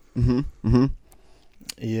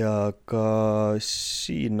ja ka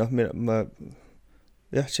siin, noh,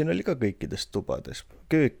 jah, siin oli ka kõikides tubades.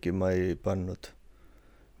 Kööki ma ei pannud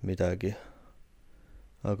midagi,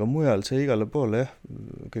 aga mujal see igale poole, jah,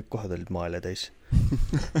 kõik kohad olid maale täis.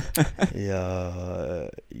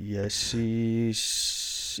 ja siis,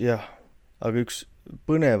 jah, aga üks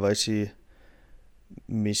põnev asi,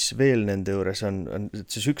 mis veel nende juures on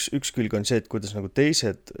siis üks külg on see, et kuidas nagu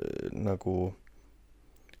teised nagu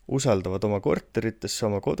usaldavad oma korteritesse,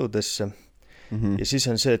 oma kodudesse ja siis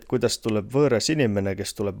on see, et kuidas tuleb võõras inimene,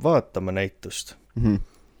 kes tuleb vaatama näitust,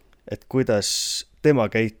 et kuidas tema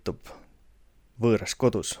käitub võõras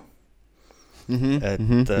kodus. Et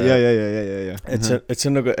see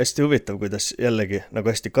on nagu hästi huvitav, kuidas jällegi nagu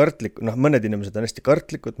hästi kartlik, noh, mõned inimesed on hästi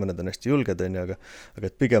kartlikud, mõned on hästi julged, aga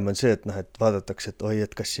et pigem on see, et noh, et vaadatakse, et oi,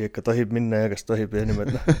 et kas siia ikka tohib minna ja kas tohib ja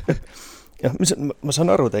niimoodi, noh, jah, ma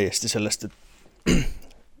saan aru täiesti sellest, et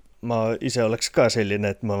ma ise oleks ka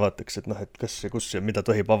selline, et ma vaataks, et noh, et kas ja kus ja mida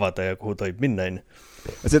tohib avada ja kuhu tohib minna,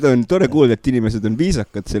 Seda on tore kuulda, et inimesed on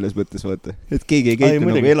viisakad selles mõttes, vaata, et keegi ei käitu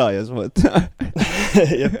nagu elajas, vaata.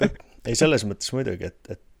 Ei, selles mõttes muidugi,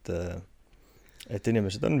 et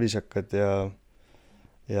inimesed on viisakad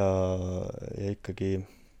ja ikkagi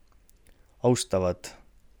austavad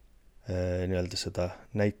nii-öelda seda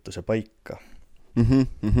näituse paika.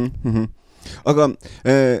 Aga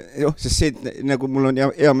sest see, nagu mul on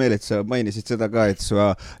hea meel, et sa mainisid seda ka, et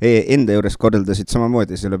sa enda juures korraldasid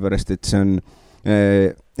samamoodi, sellepärast, et see on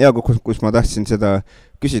kus ma tahtsin seda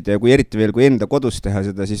küsida ja kui eriti veel, kui enda kodus teha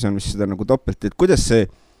seda, siis on vist seda nagu topelt, et kuidas see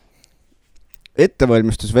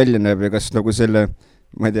ettevalmistus välja näeb ja kas nagu selle,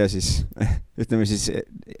 ma ei tea siis, ütleme siis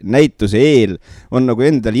näituse eel on nagu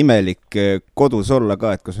endal imelik kodus olla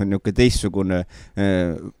ka, et kas on niisugune teistsugune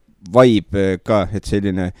vibe ka, et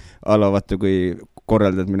selline vaata, kui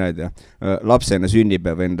korraldad, mina ei tea, lapsena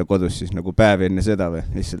sünnipäeva enda kodus, siis nagu päev enne seda või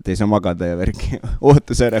lihtsalt ei saa magada ja värki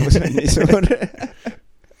ootusärevus on nii suur.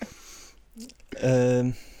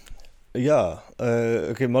 Jaa,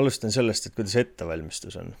 okei, ma alustan sellest, et kuidas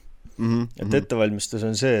ettevalmistus on. Et ettevalmistus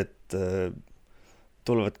on see, et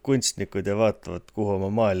tulevad kunstnikud ja vaatavad, kuhu oma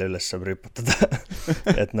maale üles saab riputada.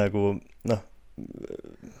 Et nagu, noh,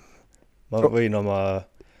 ma võin oma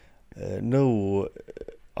nõu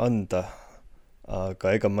anda,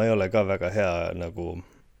 aga ega ma ei ole ka väga hea nagu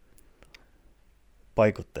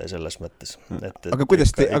paigutaja selles mõttes. Aga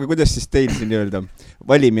kuidas siis teil siin öelda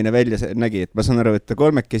valimine välja nägi? Et ma saan aru, et te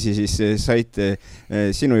kolmekesi siis saite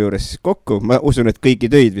sinu juures kokku. Ma usun, et kõiki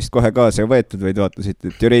töid vist kohe kaasa võetud, vaid vaatasite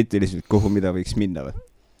teoreetiliselt, kuhu mida võiks minna või?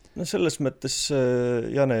 No selles mõttes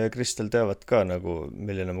Jane ja Kristel teavad ka nagu,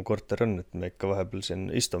 milline mu korter on, et me ikka vahepeal siin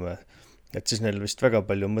istume. Et siis neil vist väga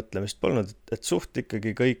palju mõtlemist polnud, et suht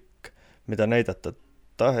ikkagi kõik, mida näidata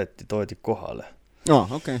taheti, toodi kohale.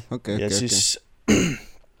 Okay.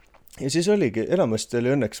 Ja siis oligi, enamasti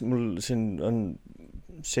oli õnneks, mul siin on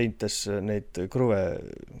seintes neid kruve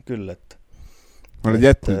küll, et oled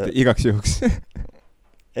jätnud igaks juhuks?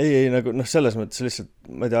 ei, nagu, noh, selles mõttes lihtsalt,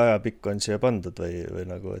 ma ei tea, ajapikku on siia pandud või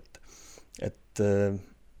nagu, et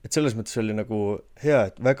selles mõttes oli nagu hea,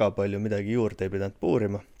 et väga palju midagi juurde ei pidanud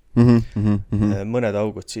puurima. Mõned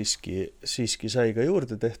augud siiski sai ka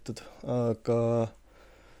juurde tehtud,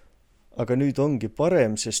 aga nüüd ongi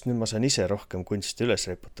parem, sest nüüd ma saan ise rohkem kunsti üles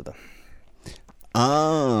riputada.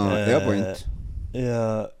 Hea point.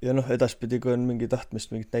 Ja noh, edaspidi, kui on mingi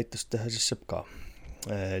tahtmist mingit näitust teha, siis saab ka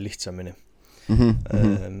lihtsamini.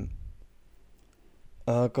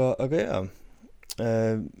 Aga jaa,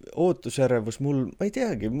 ootusjärevus mul, ma ei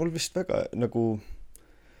teagi, mul vist väga nagu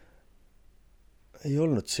ei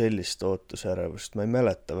olnud sellist ootusjärevust, ma ei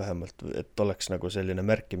mäleta vähemalt, et oleks nagu selline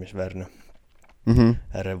märkimisväärne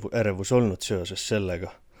ärevus olnud seoses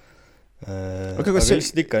sellega. Aga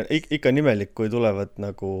lihtsalt ikka nimelik, kui tulevad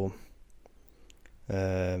nagu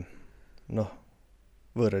noh,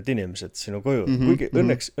 võõrad inimesed sinu koju. Kuigi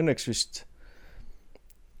õnneks vist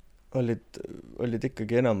olid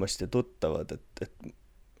ikkagi enamasti tuttavad,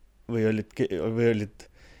 või olid,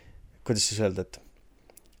 kuidas siis öelda,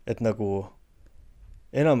 et nagu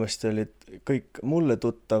enamasti olid kõik mulle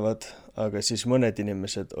tuttavad, aga siis mõned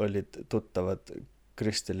inimesed olid tuttavad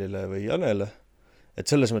Kristelile või Janele. Et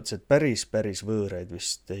selles mõttes, et päris võõraid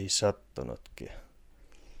vist ei sattunudki,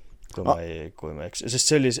 kui ma eks.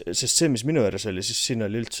 Sest see, mis minu ääres oli, siis siin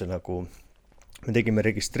oli üldse nagu, me tegime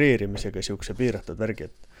registreerimisega siukse piiratud värgi,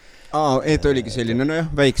 et oligi selline, no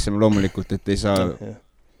jah, väiksem loomulikult, et ei saa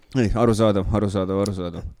arusaadav.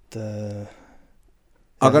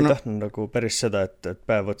 Aga ei tahtnud nagu päris seda, et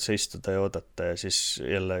päev otsa istuda ja oodata ja siis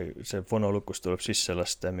jälle see fonolukus tuleb sisse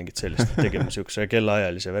lasta ja mingit sellist, tegime siukse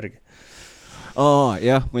kellaajalise värgi.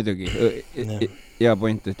 Jah, muidugi. Hea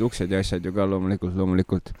point, et uksed ja asjad ju ka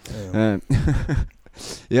loomulikult.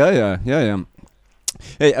 Ja.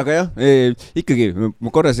 Ei, aga jah, ikkagi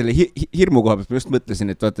ma korra selle hirmu koha pealt ma just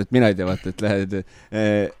mõtlesin, et vaata, et mina ei tea, vaata, et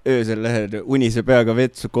öösel lähed unise peaga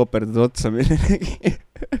vetsu, koperdad otsa millegi.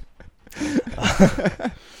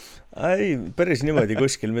 Ei, päris niimoodi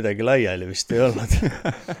kuskil midagi laiali vist ei olnud.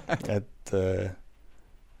 Et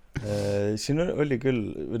siin oli küll,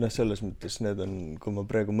 või noh, selles mõttes need on, kui ma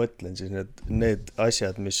praegu mõtlen, siis need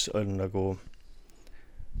asjad, mis on nagu,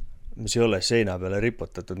 mis ei ole seina peale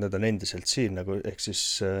riputatud, need on endiselt siin, nagu ehk siis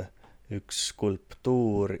üks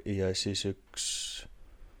skulptuur ja siis üks,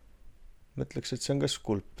 mõtleks, et see on ka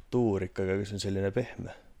skulptuur ikkagi, aga see on selline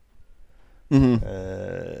pehme.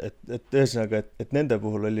 Et ühesõnaga, et nende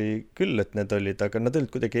puhul oli küll, et need olid, aga nad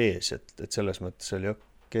olid kuidagi ees, et selles mõttes oli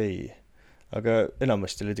okei. Aga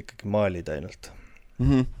enamasti olid ikkagi maalid ainult.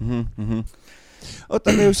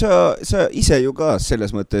 Oota, aga ju sa ise ju ka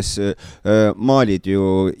selles mõttes maalid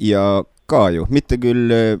ju ja ka ju, mitte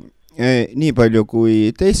küll nii palju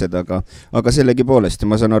kui teised, aga sellegi poolest.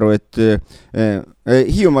 Ma saan aru, et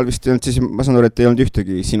Hiiumaal vist ei olnud, siis ma saan aru, et ei olnud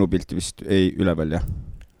ühtegi sinu pilti vist ei üleval, jah?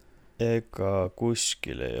 Ega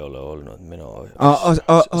kuskil ei ole olnud minu...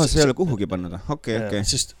 See ei ole kuhugi pannud, okei.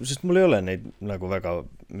 Sest mul ei ole neid nagu väga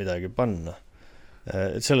midagi panna.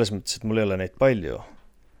 Selles mõttes, et mul ei ole neid palju.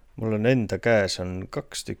 Mul on enda käes on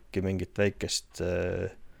 2 tükki mingit väikest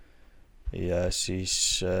ja siis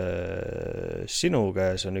sinu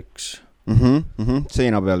käes on üks.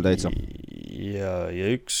 Seina peal täitsa. Ja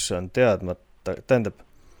üks on teadmata, tähendab,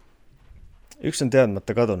 üks on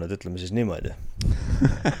teadmata kadunud, ütleme siis niimoodi.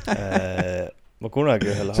 Ma kunagi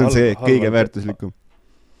ühel see on see kõige väärtuslikum.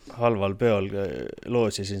 Halval peol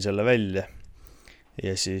loosisin selle välja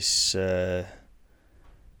ja siis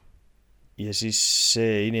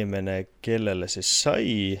see inimene, kellele see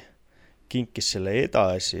sai, kinkis selle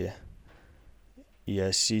edasi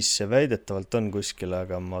ja siis see väidetavalt on kuskil,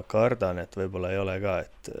 aga ma kardan, et võib-olla ei ole ka,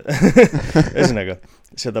 et ühesõnaga,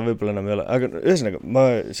 seda võib-olla enam ei ole, aga ühesõnaga, ma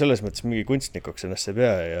selles mõttes mingi kunstnikuks ennast ei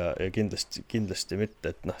pea ja kindlasti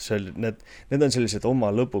mitte, et noh, need on sellised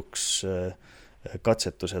oma lõbuks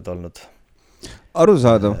katsetused olnud.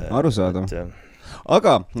 Arusaadav.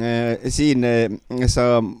 Aga siin sa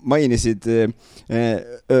mainisid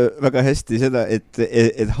väga hästi seda, et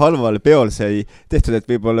halval peol sai tehtud, et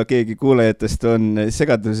võib-olla keegi kuulajatest on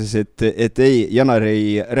segaduses, et Janar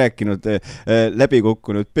ei rääkinud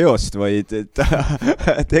läbikukkunud peost, vaid ta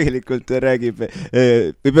tegelikult räägib,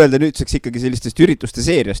 võib öelda nüüdseks ikkagi sellistest ürituste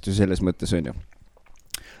seeriast ju selles mõttes on ju?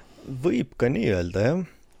 Võib ka nii öelda, jah.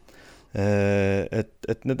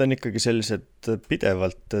 Et need on ikkagi sellised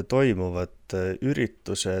pidevalt toimuvad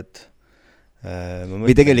üritused.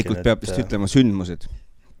 Või tegelikult peab vist ütlema sündmused.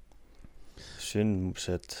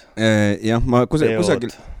 Sündmused. Jah, ma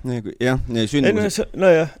kusagil... Jah, sündmused.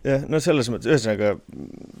 No selles mõttes, ühesõnaga,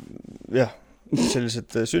 jah,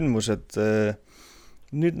 sellised sündmused,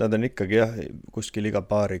 nüüd nad on ikkagi jah, kuskil iga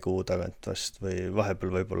paari kuu tagant vast või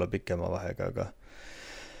vahepeal võib-olla pikema vahega,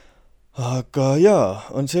 aga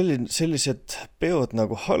jaa, on sellised peod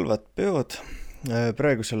nagu halvad peod.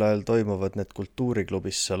 Praegusel ajal toimuvad need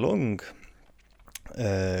kultuuriklubis Salong,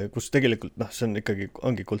 kus tegelikult, see on ikkagi,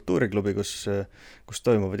 ongi kultuuriklubi, kus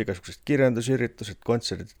toimuvad igasugused kirjandusüritused,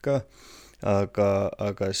 kontserdid ka,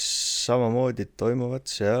 aga samamoodi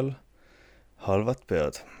toimuvad seal halvad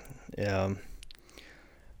peod. Ja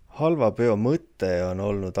halva peo mõte on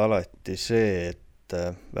olnud alati see, et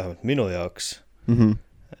vähemalt minu jaoks,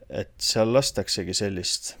 et seal lastaksegi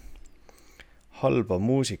sellist halba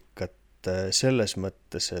muusikat selles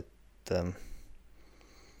mõttes, et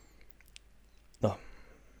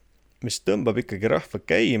mis tõmbab ikkagi rahva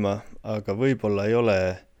käima, aga võib-olla ei ole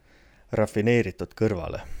rafineeritud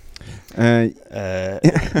kõrvale.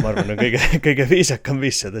 Ma arvan, on kõige viisakam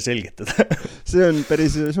viis seda selgitada. See on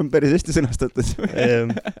päris hästi sõnastatud.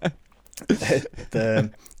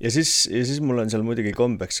 Ja siis mul on seal muidugi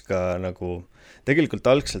kombeks ka nagu tegelikult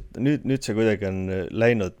algselt, nüüd see kuidagi on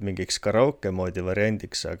läinud mingiks karaoke moodi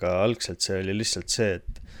variandiks, aga algselt see oli lihtsalt see,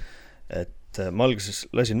 et ma alguses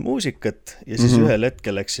lasin muusikat ja siis ühel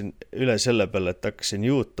hetkel läksin üle selle peale, et hakkasin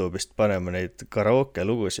YouTube'ist panema neid karaoke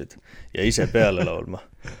lugusid ja ise peale laulma.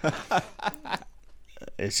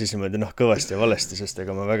 Ja siis niimoodi kõvasti ja valesti, sest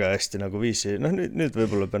ega ma väga hästi nagu viisi, nüüd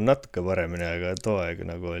võib-olla pean natuke paremini, aga too aeg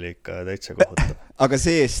nagu oli ikka täitsa kohutav. Aga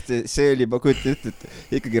see oli, ma kujutan ette,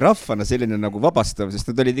 et ikkagi rahvana selline nagu vabastav, sest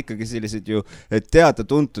nad olid ikkagi sellised ju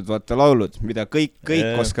teada-tuntud vaata laulud, mida kõik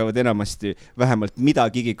oskavad enamasti vähemalt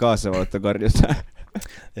midagigi kaasa vaata karjuda.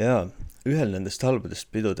 Jaa, ühel nendest halbadest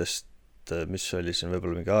pidudest, mis oli siin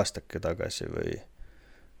võib-olla mingi aastake tagasi või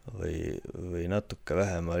natuke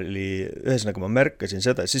vähem oli, ühesõnaga ma märkasin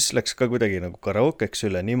seda, siis läks ka kuidagi nagu karaokeks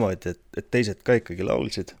üle niimoodi, et teised ka ikkagi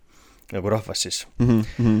laulsid, nagu rahvas siis.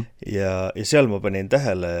 Ja seal ma panin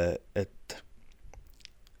tähele, et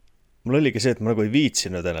mul oligi see, et ma nagu ei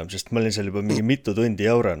viitsinud enam, sest ma olin seal juba mingi mitu tundi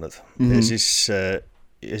jauranud. Ja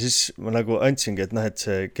siis ma nagu andsingi, et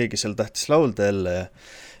see keegi seal tahtis laulda jälle ja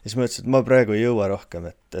siis ma ütlesin, et ma praegu ei jõua rohkem,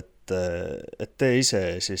 et tee ise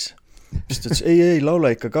siis. Sest ütles, ei, laula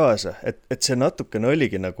ikka kaasa, et see natukene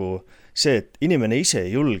oligi nagu see, et inimene ise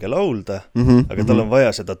ei julge laulda, aga tal on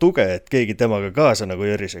vaja seda tuge, et keegi temaga kaasa nagu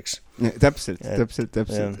jõriseks. Täpselt.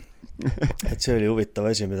 Et see oli huvitav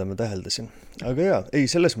asi, mida ma täheldasin. Aga jaa,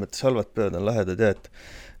 selles mõttes halvad peod on lahedad ja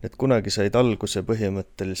et kunagi said alguse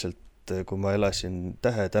põhimõtteliselt, kui ma elasin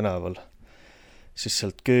Tähe tänaval, siis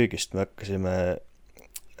sealt köögist me hakkasime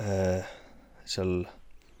seal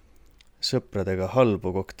sõpradega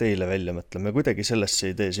halbu kokteile välja mõtlema. Kuidagi sellest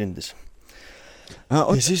see idee sündis. Ja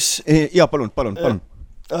siis... Jaa, palun.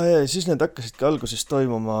 Ja siis need hakkasidki alguses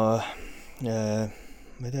toimuma, ma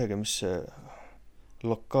ei teagi, mis see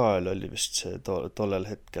lokaal oli vist see tollel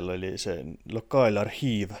hetkel oli see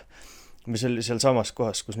lokaalarhiiv, mis oli seal samas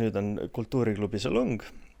kohas, kus nüüd on kultuuriklubi Salong.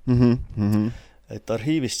 Et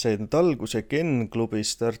arhiivist said nüüd alguse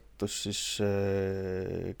Ken-klubis Tartus, siis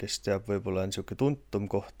kes teab, võib-olla on niisugune tuntum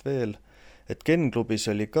koht veel. Et Ken-klubis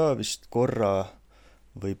oli ka vist korra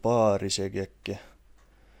või paar isegi äkki.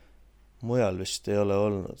 Mujal vist ei ole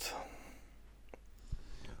olnud.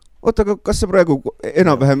 Oota, aga kas sa praegu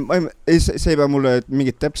enam-vähem, see ei pea mulle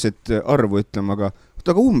mingit täpset arvu ütlema,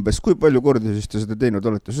 aga umbes kui palju kordi siis te seda teinud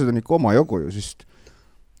olete? Seda on ikka oma jogu ju, sest...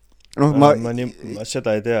 Ma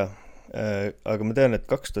seda ei tea, aga ma tean, et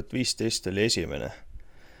 2015 oli esimene.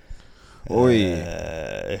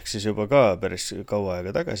 Ehk siis juba ka päris kaua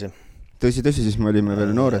aega tagasi. Tõsi, siis me olime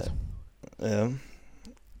veel noored. Jah.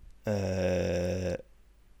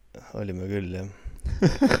 Olime küll, jah.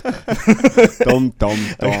 Tom.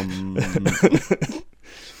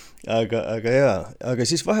 aga jaa, aga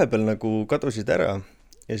siis vahepeal nagu kadusid ära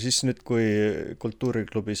ja siis nüüd, kui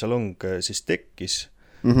kultuuriklubi Salong siis tekkis,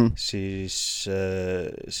 siis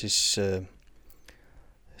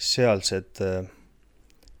sealsed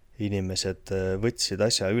inimesed võtsid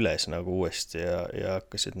asja üles nagu uuesti ja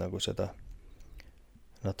hakkasid nagu seda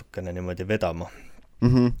natukene niimoodi vedama.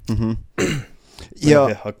 Ja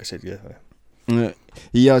hakkasidki.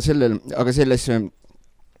 Ja aga selles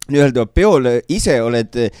nii-öelda peol ise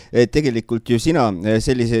oled tegelikult ju sina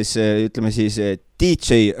sellises, ütleme siis,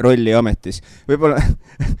 DJ rolli ametis. Võib-olla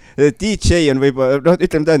DJ on võib-olla,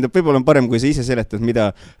 ütleme tähendab, võib-olla on parem, kui sa ise seletad,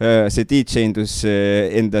 mida see DJ-indus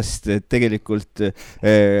endast tegelikult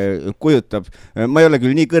kujutab. Ma ei ole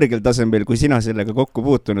küll nii kõrgel tasemel, kui sina sellega kokku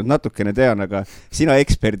puutunud, natukene tean, aga sina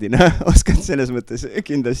eksperdina oskad selles mõttes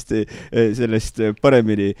kindlasti sellest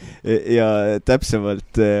paremini ja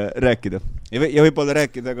täpsemalt rääkida. Ja võib-olla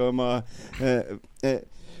rääkida ka oma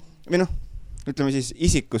ütleme siis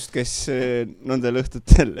isikust, kes nendel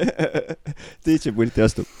õhtutel DJ-pulti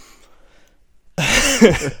astub.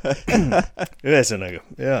 Ühesõnaga,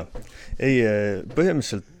 jaa. Ei,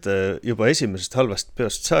 põhimõtteliselt juba esimesest halvast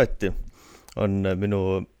peost saati on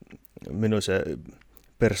minu see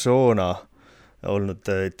persona olnud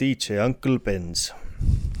DJ Uncle Benz.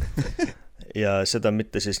 Ja seda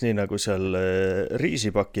mitte siis nii nagu seal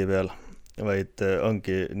riisipaki peal, vaid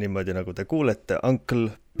ongi niimoodi, nagu te kuulete,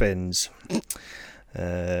 Uncle Benz.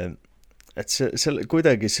 Et see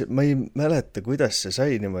kuidagi, ma ei mäleta, kuidas see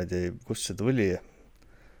sai niimoodi, kus see tuli,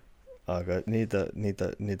 aga nii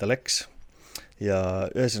ta läks. Ja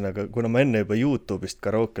ühesõnaga, kuna ma enne juba YouTube'ist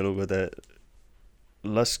karaoke-lugude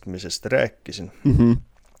laskmisest rääkisin,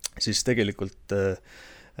 siis tegelikult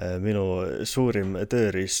minu suurim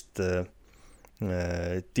tööriist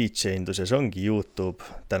DJ-induses ongi YouTube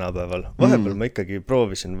tänapäeval. Vahepeal ma ikkagi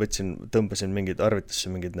proovisin, tõmbasin mingid arvitusse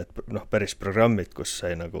mingid need päris programmid, kus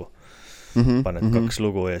sai nagu paned 2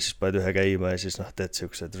 lugu ja siis paned ühe käima ja siis teed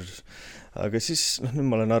siuksed. Aga siis nüüd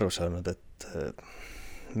ma olen aru saanud, et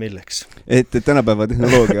milleks. Et tänapäeva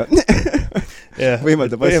tehnoloogia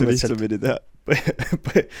võimaldab asju lihtsamini teha.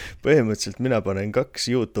 Põhimõtteliselt mina panen 2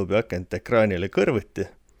 YouTube'i akent ekraanile kõrvuti.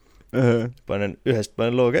 Ühest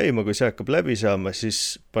panen loo käima, kui see hakkab läbi saama,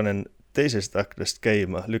 siis panen teisest aknast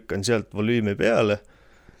käima, lükkan sealt volüümi peale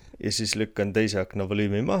ja siis lükkan teise akna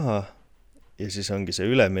volüümi maha ja siis ongi see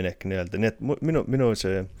üleminek nii-öelda. Nii et minu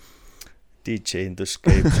see DJ-indus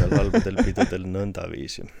käib seal halbadel pidudel nõnda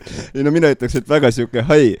viisi. Ei, no mina ütleks, et väga siuke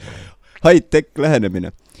high-tech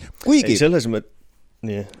lähenemine. Kuigi... Ei, selles mõttes...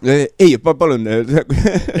 Nii. Ei, palun.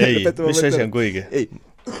 Ei, mis asi on kuigi? Ei.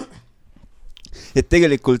 Et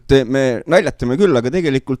tegelikult me naljatame küll, aga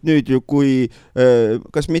tegelikult nüüd ju kui,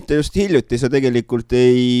 kas mitte just hiljuti, sa tegelikult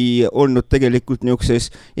ei olnud tegelikult niukses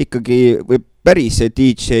ikkagi päris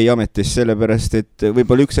DJ ametis, sellepärast, et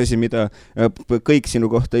võib-olla üks asi, mida kõik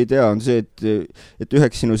sinu kohta ei tea, on see, et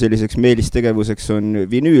üheks sinu selliseks meelistegevuseks on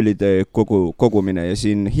vinüülide kogumine ja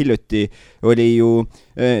siin hiljuti oli ju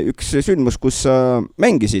üks sündmus, kus sa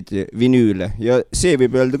mängisid vinüüle ja see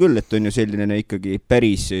võib öelda küll, et on ju selline ikkagi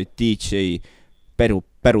päris DJ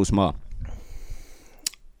pärusmaa.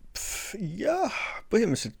 Jah,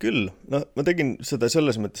 põhimõtteliselt küll. No, ma tegin seda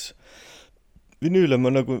selles mõttes. Vinüüle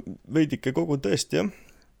ma nagu veidike kogu tõesti, jah.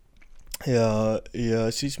 Ja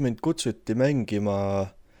siis mind kutsuti mängima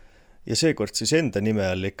ja seekord siis enda nime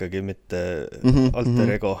all ikkagi, mitte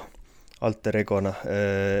alter egona.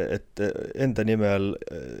 Et enda nime all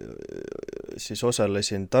siis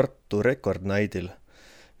osalesin Tartu Record Night'il,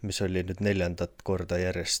 mis oli nüüd 4. korda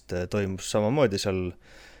järjest, toimus samamoodi seal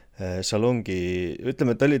Salongi,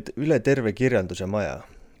 ütleme, et olid üle terve kirjanduse maja.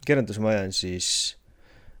 Kirjanduse maja on siis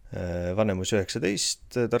Vanemus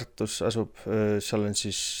 19 Tartus asub, seal on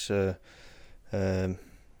siis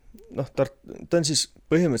ta on siis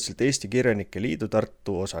põhimõtteliselt Eesti Kirjanike Liidu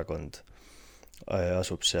Tartu osakond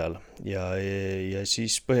asub seal ja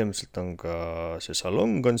siis põhimõtteliselt on ka see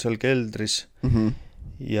Salong on seal keldris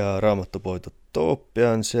ja raamatupood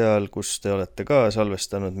Toopia on seal, kus te olete ka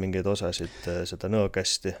salvestanud mingeid osasid seda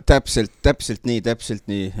NõOCASti. Täpselt nii.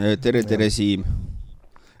 Tere Siim.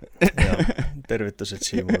 Ja, tervitused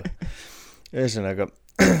Siimule. Ühesõnaga,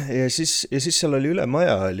 ja siis seal oli üle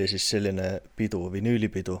maja oli siis selline pidu,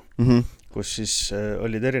 vinüülipidu, kus siis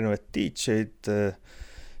olid erinevad DJ-d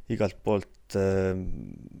igalt poolt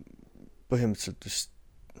põhimõtteliselt vist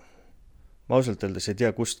ma ausalt öeldes ei tea,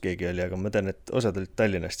 kust keegi oli, aga ma tean, et osad olid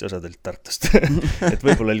Tallinnast ja osad olid Tartust. Et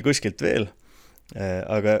võib-olla oli kuskilt veel,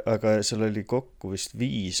 aga seal oli kokku vist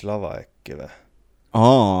 5 lava äkki või.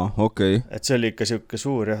 okei. Et see oli ikka siuke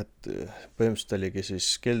suur jah, et põhimõtteliselt oligi siis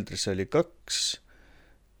keldris oli 2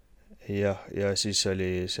 ja siis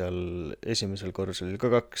oli seal esimesel korrusel oli ka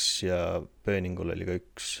 2 ja pööningul oli ka 1.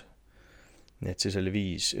 Nii et siis oli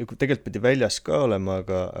 5. Tegelikult pidi väljas ka olema,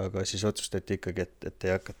 aga siis otsustati ikkagi, et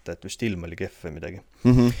ei hakata, et vist ilm oli kehv või midagi.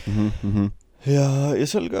 Ja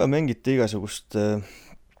seal ka mängiti igasugust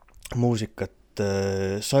muusikat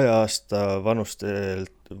 100 aasta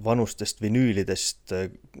vanustest vinüülidest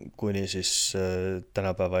kuni siis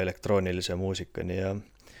tänapäeva elektroonilise muusikani ja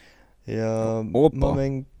Opa.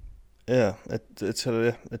 et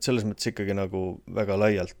selles mõttes ikkagi nagu väga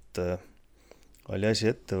laialt oli asi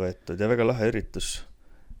ette võetud ja väga lahe üritus.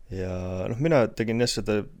 Ja mina tegin jah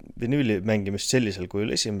seda vinüüli mängimist sellisel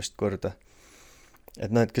kujul esimest korda.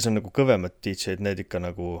 Et et kes on nagu kõvemad DJ-d, need ikka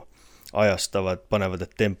nagu ajastavad, panevad,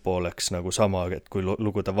 et tempo oleks nagu sama, et kui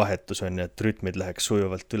lugude vahetus on ja et rütmid läheks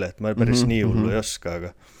sujuvalt üle, et ma päris nii hullu ei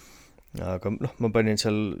oska, aga ma panin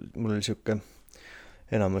seal, mul oli siuke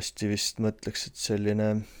enamasti vist mõtleks, et selline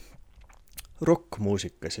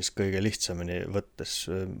rockmuusika siis kõige lihtsamini võttes,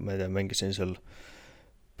 ma ei tea, mängisin seal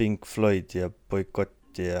Pink Floyd ja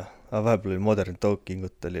Boycotti ja vahepeal oli Modern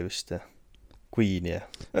Talkingut oli vist ja Queen ja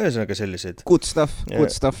ühesõnaga selliseid. Good stuff.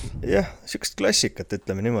 Jah, siukest klassikat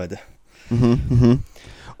ütleme niimoodi.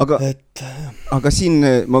 Aga siin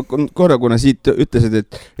ma korra, kuna siit ütlesid,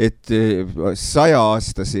 et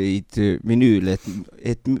 100-aastaseid vinüüle,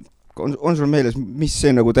 et on sul meeles, mis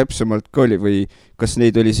see nagu täpsemalt ka oli või kas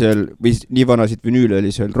neid oli seal, või nii vanasid vinüüle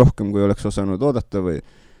oli seal rohkem, kui oleks osanud oodata või,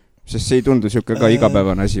 sest see ei tundu siuke ka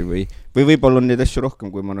igapäevane asi või võib-olla on neid asju rohkem,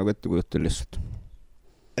 kui ma nagu ette kujutan lihtsalt.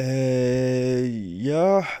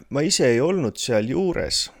 Jah, ma ise ei olnud seal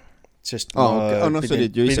juures, sest sa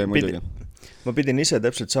olid ju ise muidugi. Ma pidin ise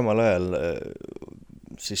täpselt samal ajal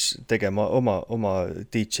siis tegema oma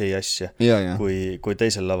DJ asja, kui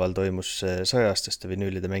teisel laval toimus 100-aastaste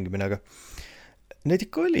vinüülide mängimine, aga neid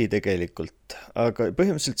ikka oli tegelikult, aga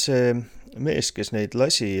põhimõtteliselt see mees, kes neid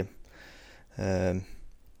lasi,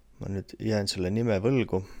 ma nüüd jään selle nime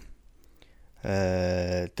võlgu,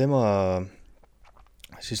 tema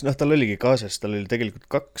siis tal oligi kaasas, tal oli tegelikult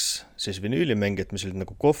 2 siis vinüülimängijat, mis olid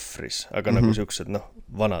nagu kohvris, aga nagu siuksed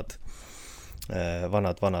vanad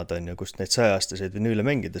on ju, kust neid 100-aastaseid vinüüle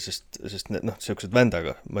mängida, sest siuksed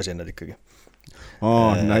vändaga masinad ikkagi.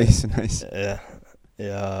 Nice.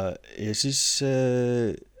 Ja siis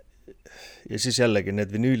jällegi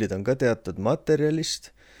need vinüülid on ka teatud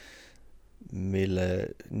materjalist,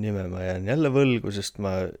 mille nime ma jään jälle võlgu, sest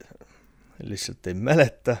ma lihtsalt ei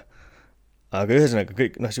mäleta. Aga ühesõnaga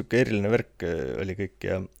kõik, siuke eriline värk oli kõik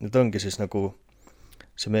ja nüüd ongi siis nagu,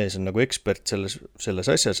 see mees on nagu ekspert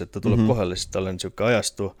selles asjas, et ta tuleb kohale, sest tal on siuke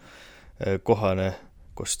ajastu kohane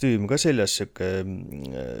kostüüm ka seljas, siuke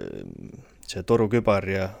see torukübar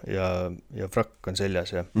ja frakk on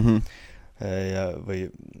seljas ja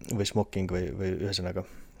või smoking või ühesõnaga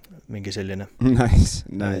mingi selline nice.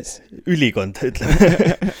 Ülikond, ütleme.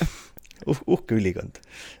 Uhke ülikond.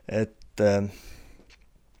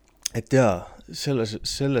 Et jaa,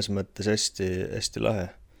 selles mõttes hästi lahe.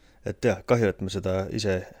 Et jah, kahju, et ma seda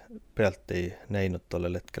ise pealt ei näinud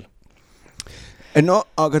tollel hetkel. No,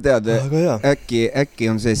 aga tead, äkki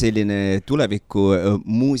on see selline tuleviku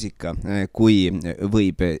muusika, kui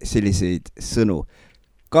võib selliseid sõnu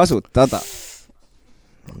kasutada.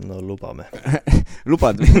 No lubame.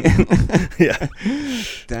 Lubad või? Jah.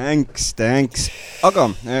 Thanks.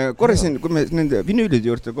 Aga korra siin, kui me nende vinüülide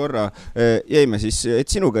juurde korra jäime, siis et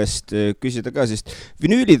sinu käest küsida ka, sest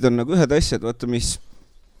vinüülid on nagu ühed asjad, vaata, mis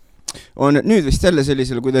on nüüd vist jälle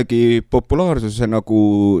sellisel kuidagi populaarsuse nagu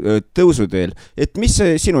tõusuteel. Et mis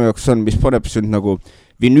see sinu jaoks on, mis paneb sind nagu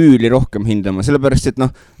vinüüli rohkem hindama, sellepärast, et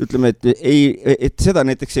ütleme, et seda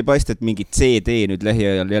näiteks ei paista, et mingi CD nüüd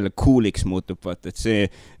lähiajal jälle cooliks muutub, vaata, et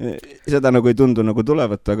seda nagu ei tundu nagu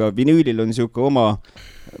tulevat, aga vinüülil on siuke oma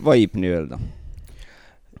vibe nii-öelda.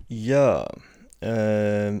 Jaa,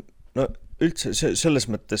 no üldse selles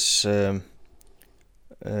mõttes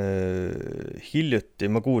hiljuti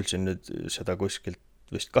ma kuulsin nüüd seda kuskilt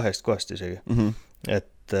vist 2 kohast isegi,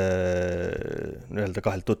 et öelda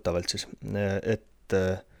 2 tuttavalt siis, et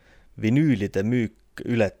vinüülide müük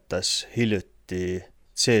ületas hiljuti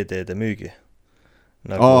CD-de müügi.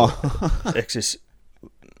 Ehk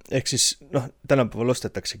siis tänapäeval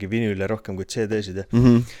ostetaksegi vinüüle rohkem kui CD-sid. Ja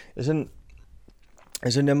see on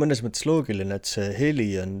ja mõnes mõttes loogiline, et see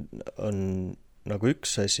heli on nagu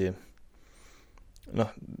üks asi.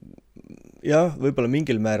 Jah, võib-olla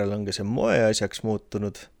mingil määral on ka see moe asjaks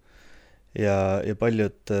muutunud. Ja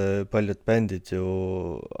paljud bändid ju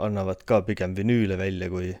annavad ka pigem vinüüle välja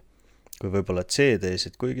kui kui võib-olla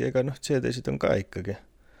CD-sid, kuigi ega CD-sid on ka ikkagi.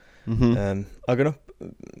 Aga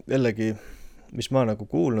jällegi, mis ma nagu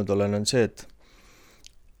kuulnud olen, on see,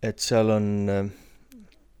 et seal on,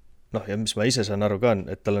 ja mis ma ise saan aru ka,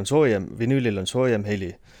 et tal on soojem, vinüülil on soojem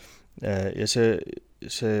heli. Ja see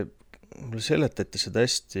mulle seletati seda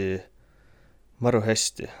maru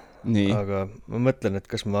hästi. Nii. Aga ma mõtlen, et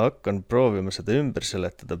kas ma hakkan proovima seda ümber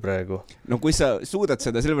seletada praegu. No kui sa suudad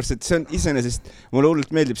seda, sellepärast, et see on iseenesest, mulle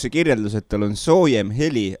hullult meeldib see kirjeldus, et tal on soojem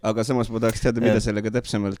heli, aga samas ma tahaks teada, mida sellega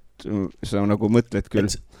täpsemalt sa nagu mõtled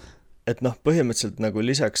küll. Et põhimõtteliselt nagu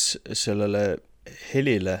lisaks sellele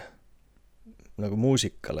helile nagu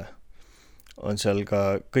muusikale on seal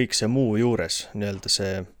ka kõik see muu juures, nii-öelda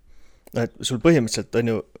see, et sul põhimõtteliselt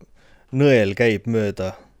on ju nõel käib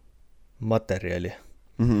mööda materjali.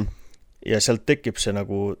 Ja sealt tekib see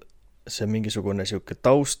nagu see mingisugune siuke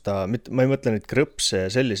tausta, ma ei mõtle nüüd krõpse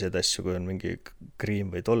ja selliseid asju, kui on mingi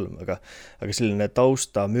kriim või tolm, aga selline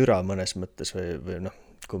tausta müra mõnes mõttes või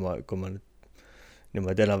kui ma nüüd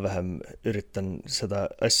niimoodi enam-vähem üritan seda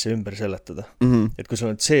asja ümber seletada. Et kui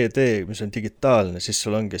sul on CD, mis on digitaalne, siis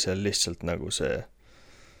sul ongi seal lihtsalt nagu see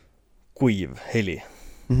kuiv heli.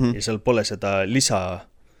 Ja seal pole seda lisa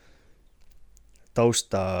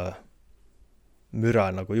tausta müra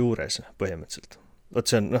nagu juures põhimõtteliselt. Vot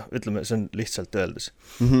see on, ütleme, see on lihtsalt öeldes.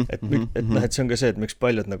 Et see on ka see, et miks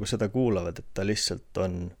paljud nagu seda kuulavad, et ta lihtsalt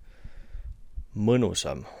on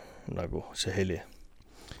mõnusam nagu see heli.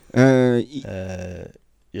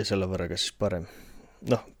 Ja selle võrraga siis parem.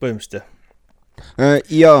 Põhimõtteliselt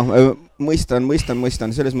jah.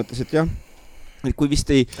 Mõistan selles mõttes, et jah. Et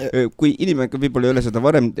kui inimene võib-olla ei ole seda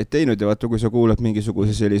varem teinud ja vaata, kui sa kuulad mingisuguse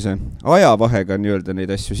sellise ajavahega nii-öelda neid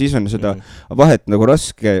asju, siis on seda vahet nagu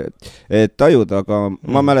raske tajuda, aga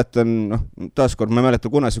ma mäletan, taaskord ma ei mäleta,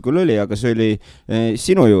 kuna see küll oli, aga see oli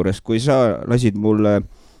sinu juures, kui sa lasid mulle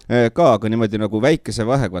ka, aga niimoodi nagu väikese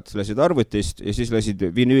vahega, vaata, lasid arvutist ja siis lasid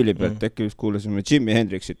vinüüli pealt, äkki just kuulasime Jimi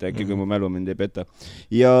Hendrixit, äkki kui mu mälu mind ei peta.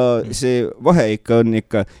 Ja see vahe ikka on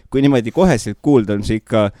ikka, kui niimoodi koheselt kuulda, on see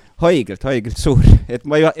ikka haigelt suur. Et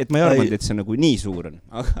ma ei arvanud, et see nagu nii suur on,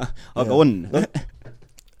 aga on.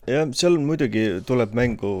 Ja seal muidugi tuleb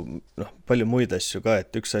mängu palju muid asju ka,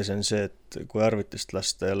 et üks asi on see, et kui arvutist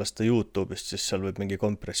lasta YouTube'ist, siis seal võib mingi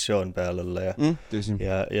kompressioon peal olla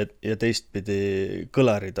ja teistpidi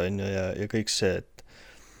kõlarid on ju ja kõik see,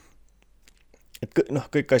 et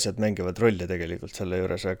kõik asjad mängivad rolli tegelikult selle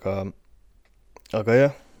juures, aga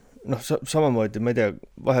jah, samamoodi, ma ei tea,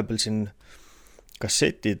 vahepeal siin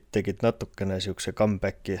kassetid tegid natukene siukse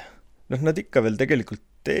comebacki. Nad ikka veel tegelikult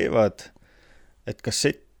teevad, et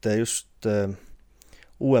kassette just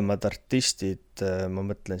uuemad artistid, ma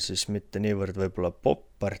mõtlen siis mitte niivõrd võib-olla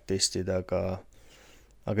pop-artistid, aga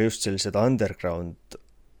just sellised underground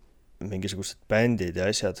mingisugused bändid ja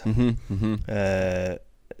asjad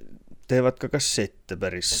teevad ka kassette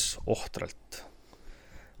päris ohtralt.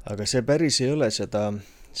 Aga see päris ei ole seda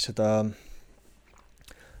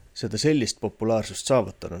sellist populaarsust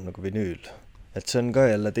saavutanud nagu vinüül. Et see on ka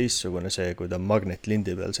jälle teissugune see, kui ta on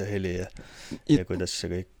magnetlindi peal see heli ja kuidas see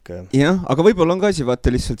kõik... Jah, aga võib-olla on ka asi vaata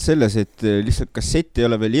lihtsalt selles, et lihtsalt kassett ei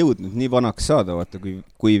ole veel jõudnud nii vanaks saada, vaata,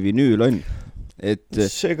 kui vinüül on.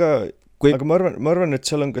 See ka, aga ma arvan, et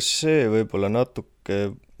seal on ka see võib-olla natuke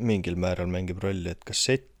mingil määral mängib rolli, et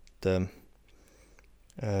kassett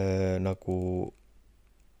nagu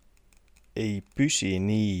ei püsi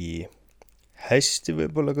nii hästi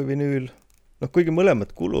võib-olla kui vinüül. Kuigi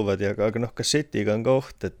mõlemad kuluvad, aga kassetiga on ka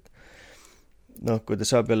oht, et kui ta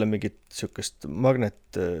saab jälle mingit sükest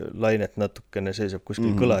magnetlainet natukene seisab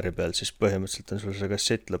kuskil kõlari peal, siis põhimõtteliselt on sul see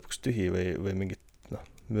kassett lõpuks tühi või mingit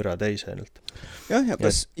müra täis ainult. Jah,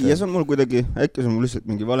 ja see on mul kuidagi, äkki see on mul lihtsalt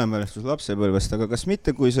mingi valemälestus lapsepõlvest, aga kas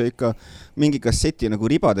mitte, kui sa ikka mingi kasseti nagu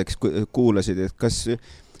ribadeks kuulasid, et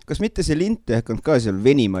kas mitte see lint ei hakanud ka seal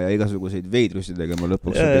venima ja igasuguseid veidrusi tegema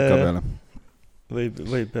lõpuks pika peale?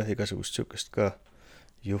 Võib jah igasugust sükest ka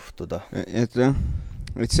juhtuda. Et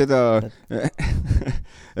seda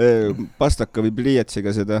pastaka või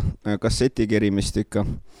pliiatsiga seda kasseti kerimist ikka.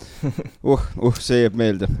 See jääb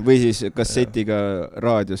meelde. Või siis kassetiga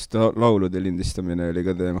raadiost laulude lindistamine oli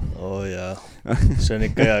ka teema. Jaa. See on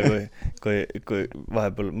ikka hea, kui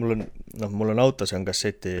vahepeal mul on autos on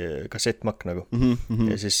kassettmakk nagu.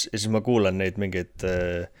 Ja siis ma kuulan neid mingeid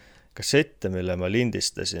kassette, mille ma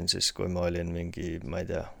lindistasin siis, kui ma olin mingi, ma ei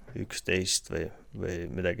tea, 11 või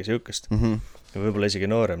midagi siukest. Võib-olla isegi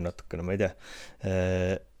noorem natukene, ma ei tea.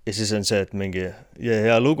 Ja siis on see, et mingi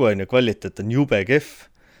hea lugu on ja kvaliteet on jube kehv,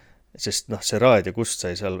 sest see raadio, kust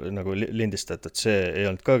sai seal nagu lindistatud, see ei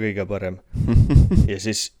olnud ka kõige parem. ja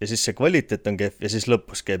siis see kvaliteet on kehv ja siis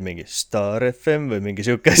lõpus käib mingi Star FM või mingi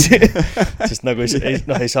siuke asi. sest nagu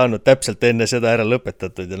ei saanud täpselt enne seda ära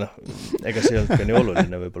lõpetatud ja ega see ei olnud ka nii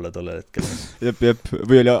oluline võib-olla tolle hetkel. Jep.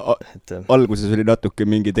 Või oli alguses oli natuke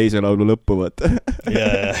mingi teise laulu lõppu, vaata.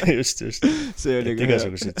 ja, just. See oli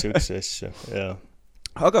igasuguseid siukse asju, jaa.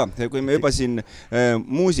 Aga kui me juba siin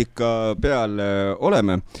muusika peal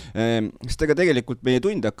oleme, sest ega tegelikult meie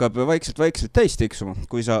tund hakkab vaikselt täis tiksuma,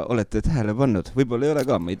 kui sa olete tähele pannud. Võib-olla ei ole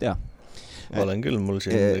ka, ma ei tea. Olen küll, mul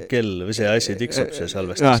siin kell või see asi tiksub see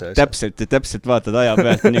salvestuse. Täpselt vaatad aja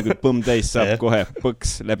pealt, nii kui põmm täis saab kohe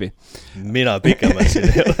põks läbi. Mina pikemalt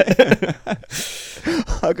siin ei ole.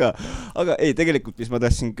 aga ei, tegelikult, mis ma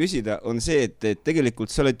tahtsin küsida, on see, et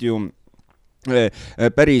tegelikult sa oled ju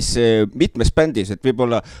päris mitmes bändis, et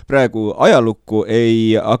võib-olla praegu ajalukku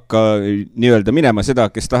ei hakka nii-öelda minema seda,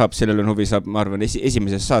 kes tahab, sellel on huvi, saab, ma arvan,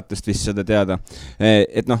 esimesest saatest vist seda teada.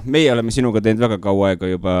 Et meie oleme sinuga teinud väga kaua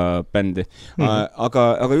aega juba bändi.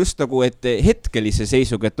 Aga just nagu, et hetkelise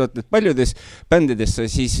seisuga, et paljudes bändides sa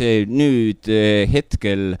siis nüüd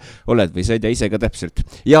hetkel oled või sa ei tea ise ka täpselt.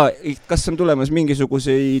 Ja kas on tulemas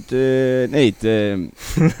mingisuguseid neid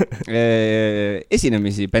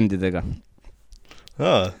esinemisi bändidega?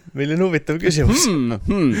 Milline huvitav küsimus.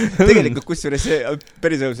 Tegelikult kusjuures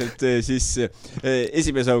päris ausalt siis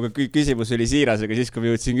esimese auga küsimus oli siiras, aga siis kui ma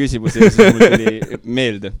jõudsin küsimusele, siis mul tuli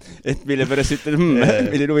meelde, et mille pärast ütled,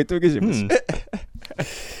 milline huvitav küsimus.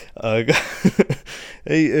 Aga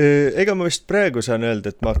ega ma vist praegu saan öelda,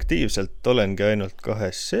 et ma aktiivselt olengi ainult 2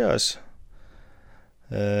 seas.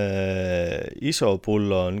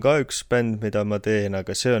 Isopullo on ka üks bänd, mida ma teen,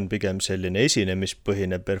 aga see on pigem selline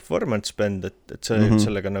esinemispõhine performance bänd, et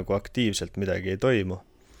sellega nagu aktiivselt midagi ei toimu.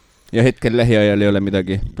 Ja hetkel lähiajal ei ole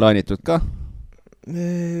midagi plaanitud ka?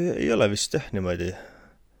 Ei ole vist niimoodi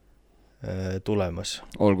tulemas.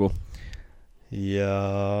 Olgu. Ja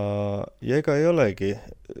ega ei olegi.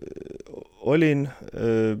 Olin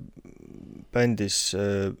bändis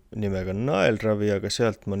nimega Naelravi, aga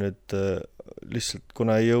sealt ma nüüd lihtsalt,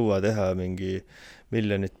 kuna ei jõua teha mingi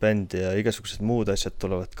miljonit bändi ja igasugused muud asjad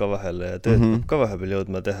tulevad ka vahele ja tööd peab ka vahepeal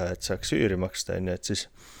jõudma teha, et saaks üüri maksta, et siis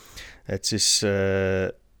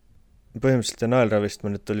põhimõtteliselt Naelravist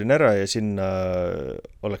ma nüüd tulin ära ja sinna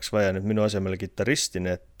oleks vaja nüüd minu asemel kitarristi,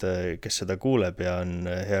 et kes seda kuuleb ja on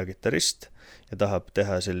hea kitarrist ja tahab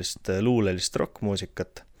teha sellist luulelist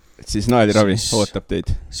rockmuusikat. Siis Naelravi ootab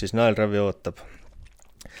teid? Siis Naelravi ootab.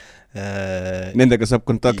 Nendega saab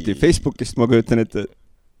kontakti Facebookist, ma kujutan ette.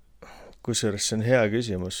 Kusjuures see on hea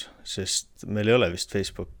küsimus, sest meil ei ole vist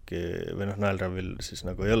Facebooki või Naelravil siis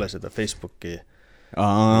nagu ei ole seda Facebooki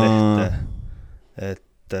lehte.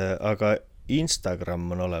 Et, aga Instagram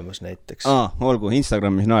on olemas näiteks. Olgu,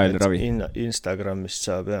 Instagramis Naelravi. Instagramist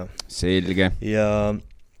saab, jah. Selge.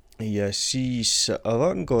 Ja siis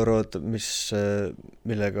Avangorod,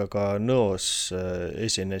 millega ka NÕOs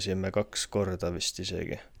esinesime 2 korda vist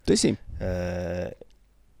isegi. Tõsi?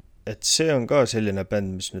 Et see on ka selline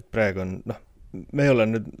bänd, mis nüüd praegu on, me ei ole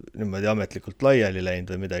nüüd niimoodi ametlikult laiali läinud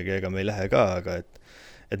või midagi, ega me ei lähe ka, aga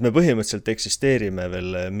et me põhimõtteliselt eksisteerime veel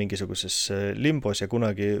mingisuguses limbos ja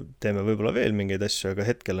kunagi teeme võib-olla veel mingeid asju, aga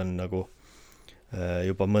hetkel on nagu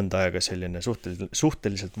juba mõnda aega selline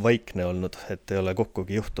suhteliselt vaikne olnud, et ei ole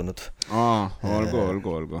kokkugi juhtunud.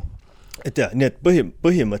 Olgu. Et jah, nii et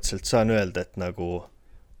põhimõtteliselt saan öelda, et nagu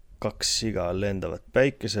 2 siga lendavat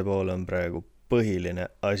päikese poole on praegu põhiline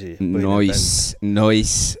asi. Nice.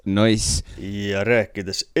 Ja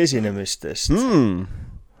rääkides esinemistest,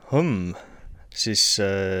 siis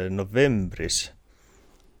novembris,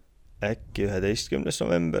 äkki 11.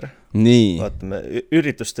 november. Nii. Vaatame,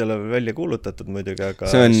 üritust ei ole välja kuulutatud muidugi, aga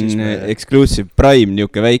see on exclusive prime,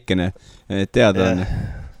 niuke väikene teada on.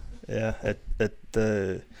 Jah, et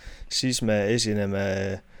siis me esineme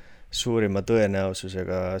suurima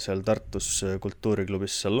tõenäosusega seal Tartus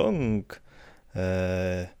kultuuriklubis Salong,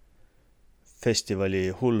 festivali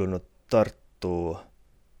Hullunud Tartu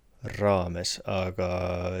raames, aga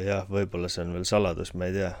jah, võib-olla see on veel saladus, ma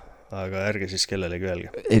ei tea, aga ärge siis kellelegi öelge.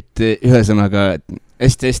 Et ühesõnaga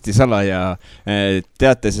hästi salaja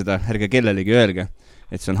teate seda, ärge kellelegi öelge,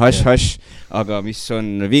 et see on hash, aga mis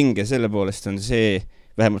on vinge selle poolest on see,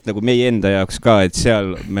 vähemalt nagu meie enda jaoks ka, et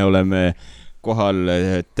seal me oleme kohal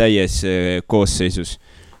täies koosseisus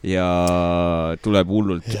ja tuleb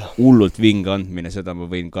hullult vinge andmine, seda ma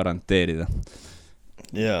võin garanteerida.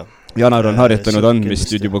 Janar on harjutanud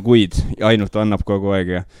andmist nüüd juba kuid ja ainult annab kogu aeg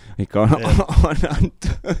ja ikka annab.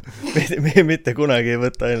 Mitte kunagi ei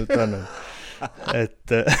võta, ainult annab.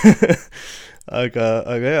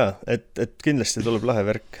 aga jaa, et kindlasti tuleb lahe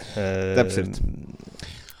värk. Täpselt.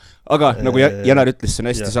 Aga nagu Janar ütles, see on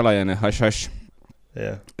hästi salajane, hash.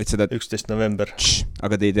 Jah, et seda 11. november.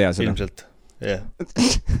 Aga te ei tea seda. Ilmselt, jah.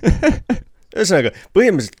 Ühesõnaga,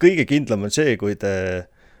 põhimõtteliselt kõige kindlam on see, kui te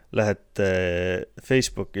lähete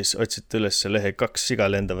Facebookis, otsite üles lehe 2 siga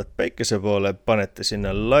lendavat päikese poole, panete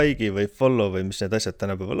sinna like'i või follow või mis need asjad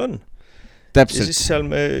tänapäeval on. Täpselt. Ja siis seal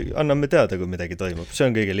me anname teada, kui midagi toimub. See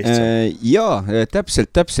on kõige lihtsam. Jaa,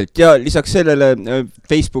 täpselt. Ja lisaks sellele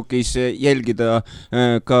Facebookis jälgida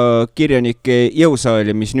ka kirjanike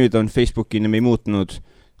jõusaali, mis nüüd on Facebooki nimi muutnud,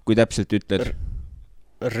 kui täpselt ütled.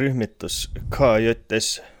 Rühmitus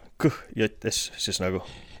KJS, siis nagu.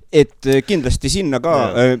 Et kindlasti sinna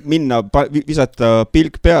ka minna, visata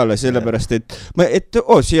pilk peale, sellepärast, et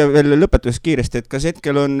siia veel lõpetus kiiresti, et kas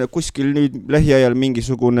hetkel on kuskil nüüd lähiajal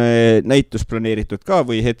mingisugune näitus planeeritud ka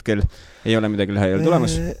või hetkel ei ole midagi lähiajal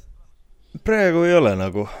tulemas? Praegu ei ole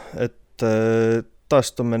nagu, et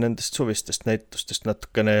taastume nendest suvistest näitustest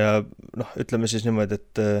natukene ja ütleme siis niimoodi,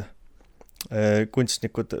 et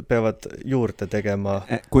kunstnikud peavad juurde tegema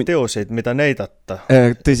teoseid, mida näidata.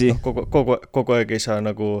 Tõsi. Kogu aeg ei saa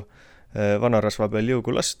nagu vanarasva peal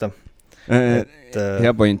jõugu lasta.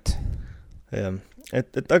 Hea point.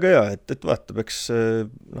 Aga jaa, et vaatab, eks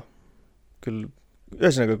küll,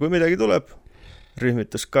 ühesõnaga, kui midagi tuleb,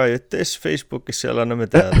 rühmitus KJS Facebookis, seal anname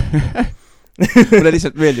teada. Mulle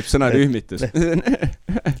lihtsalt meeldib sõna rühmitus.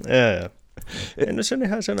 Jaa. See on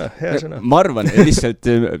hea sõna. Ma arvan, lihtsalt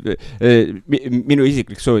minu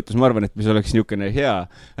isiklik soovitus, ma arvan, et mis oleks niisugune hea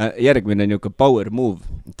järgmine niisugune power move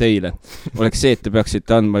teile. Oleks see, et te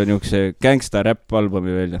peaksite andma niisuguse gangsta rap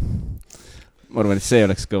albumi välja. Ma arvan, et see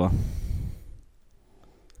oleks kõva.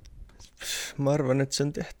 Ma arvan, et see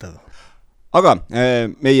on tehtav. Aga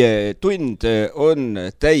meie tund on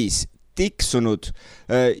täis tiksunud.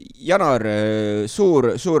 Janar,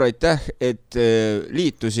 suur aitäh, et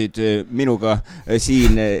liitusid minuga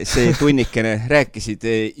siin see tunnikene, rääkisid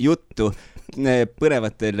juttu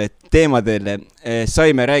põnevatel teemadel.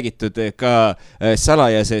 Saime räägitud ka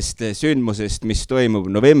salajasest sündmusest, mis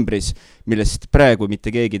toimub novembris, millest praegu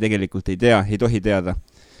mitte keegi tegelikult ei tea, ei tohi teada.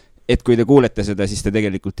 Et kui te kuulete seda, siis te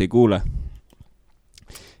tegelikult ei kuule.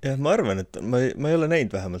 Jah, ma arvan, et ma ei ole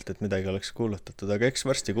näinud vähemalt, et midagi oleks kuulutatud, aga eks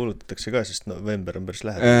varsti kuulutatakse ka, sest november on päris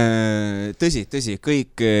lähedal. Tõsi,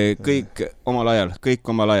 kõik omal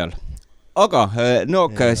ajal. Aga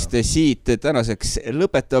NõOCASt siit tänaseks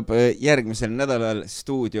lõpetab, järgmisel nädalal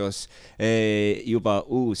stuudios juba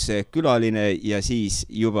uus külaline ja siis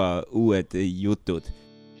juba uued jutud.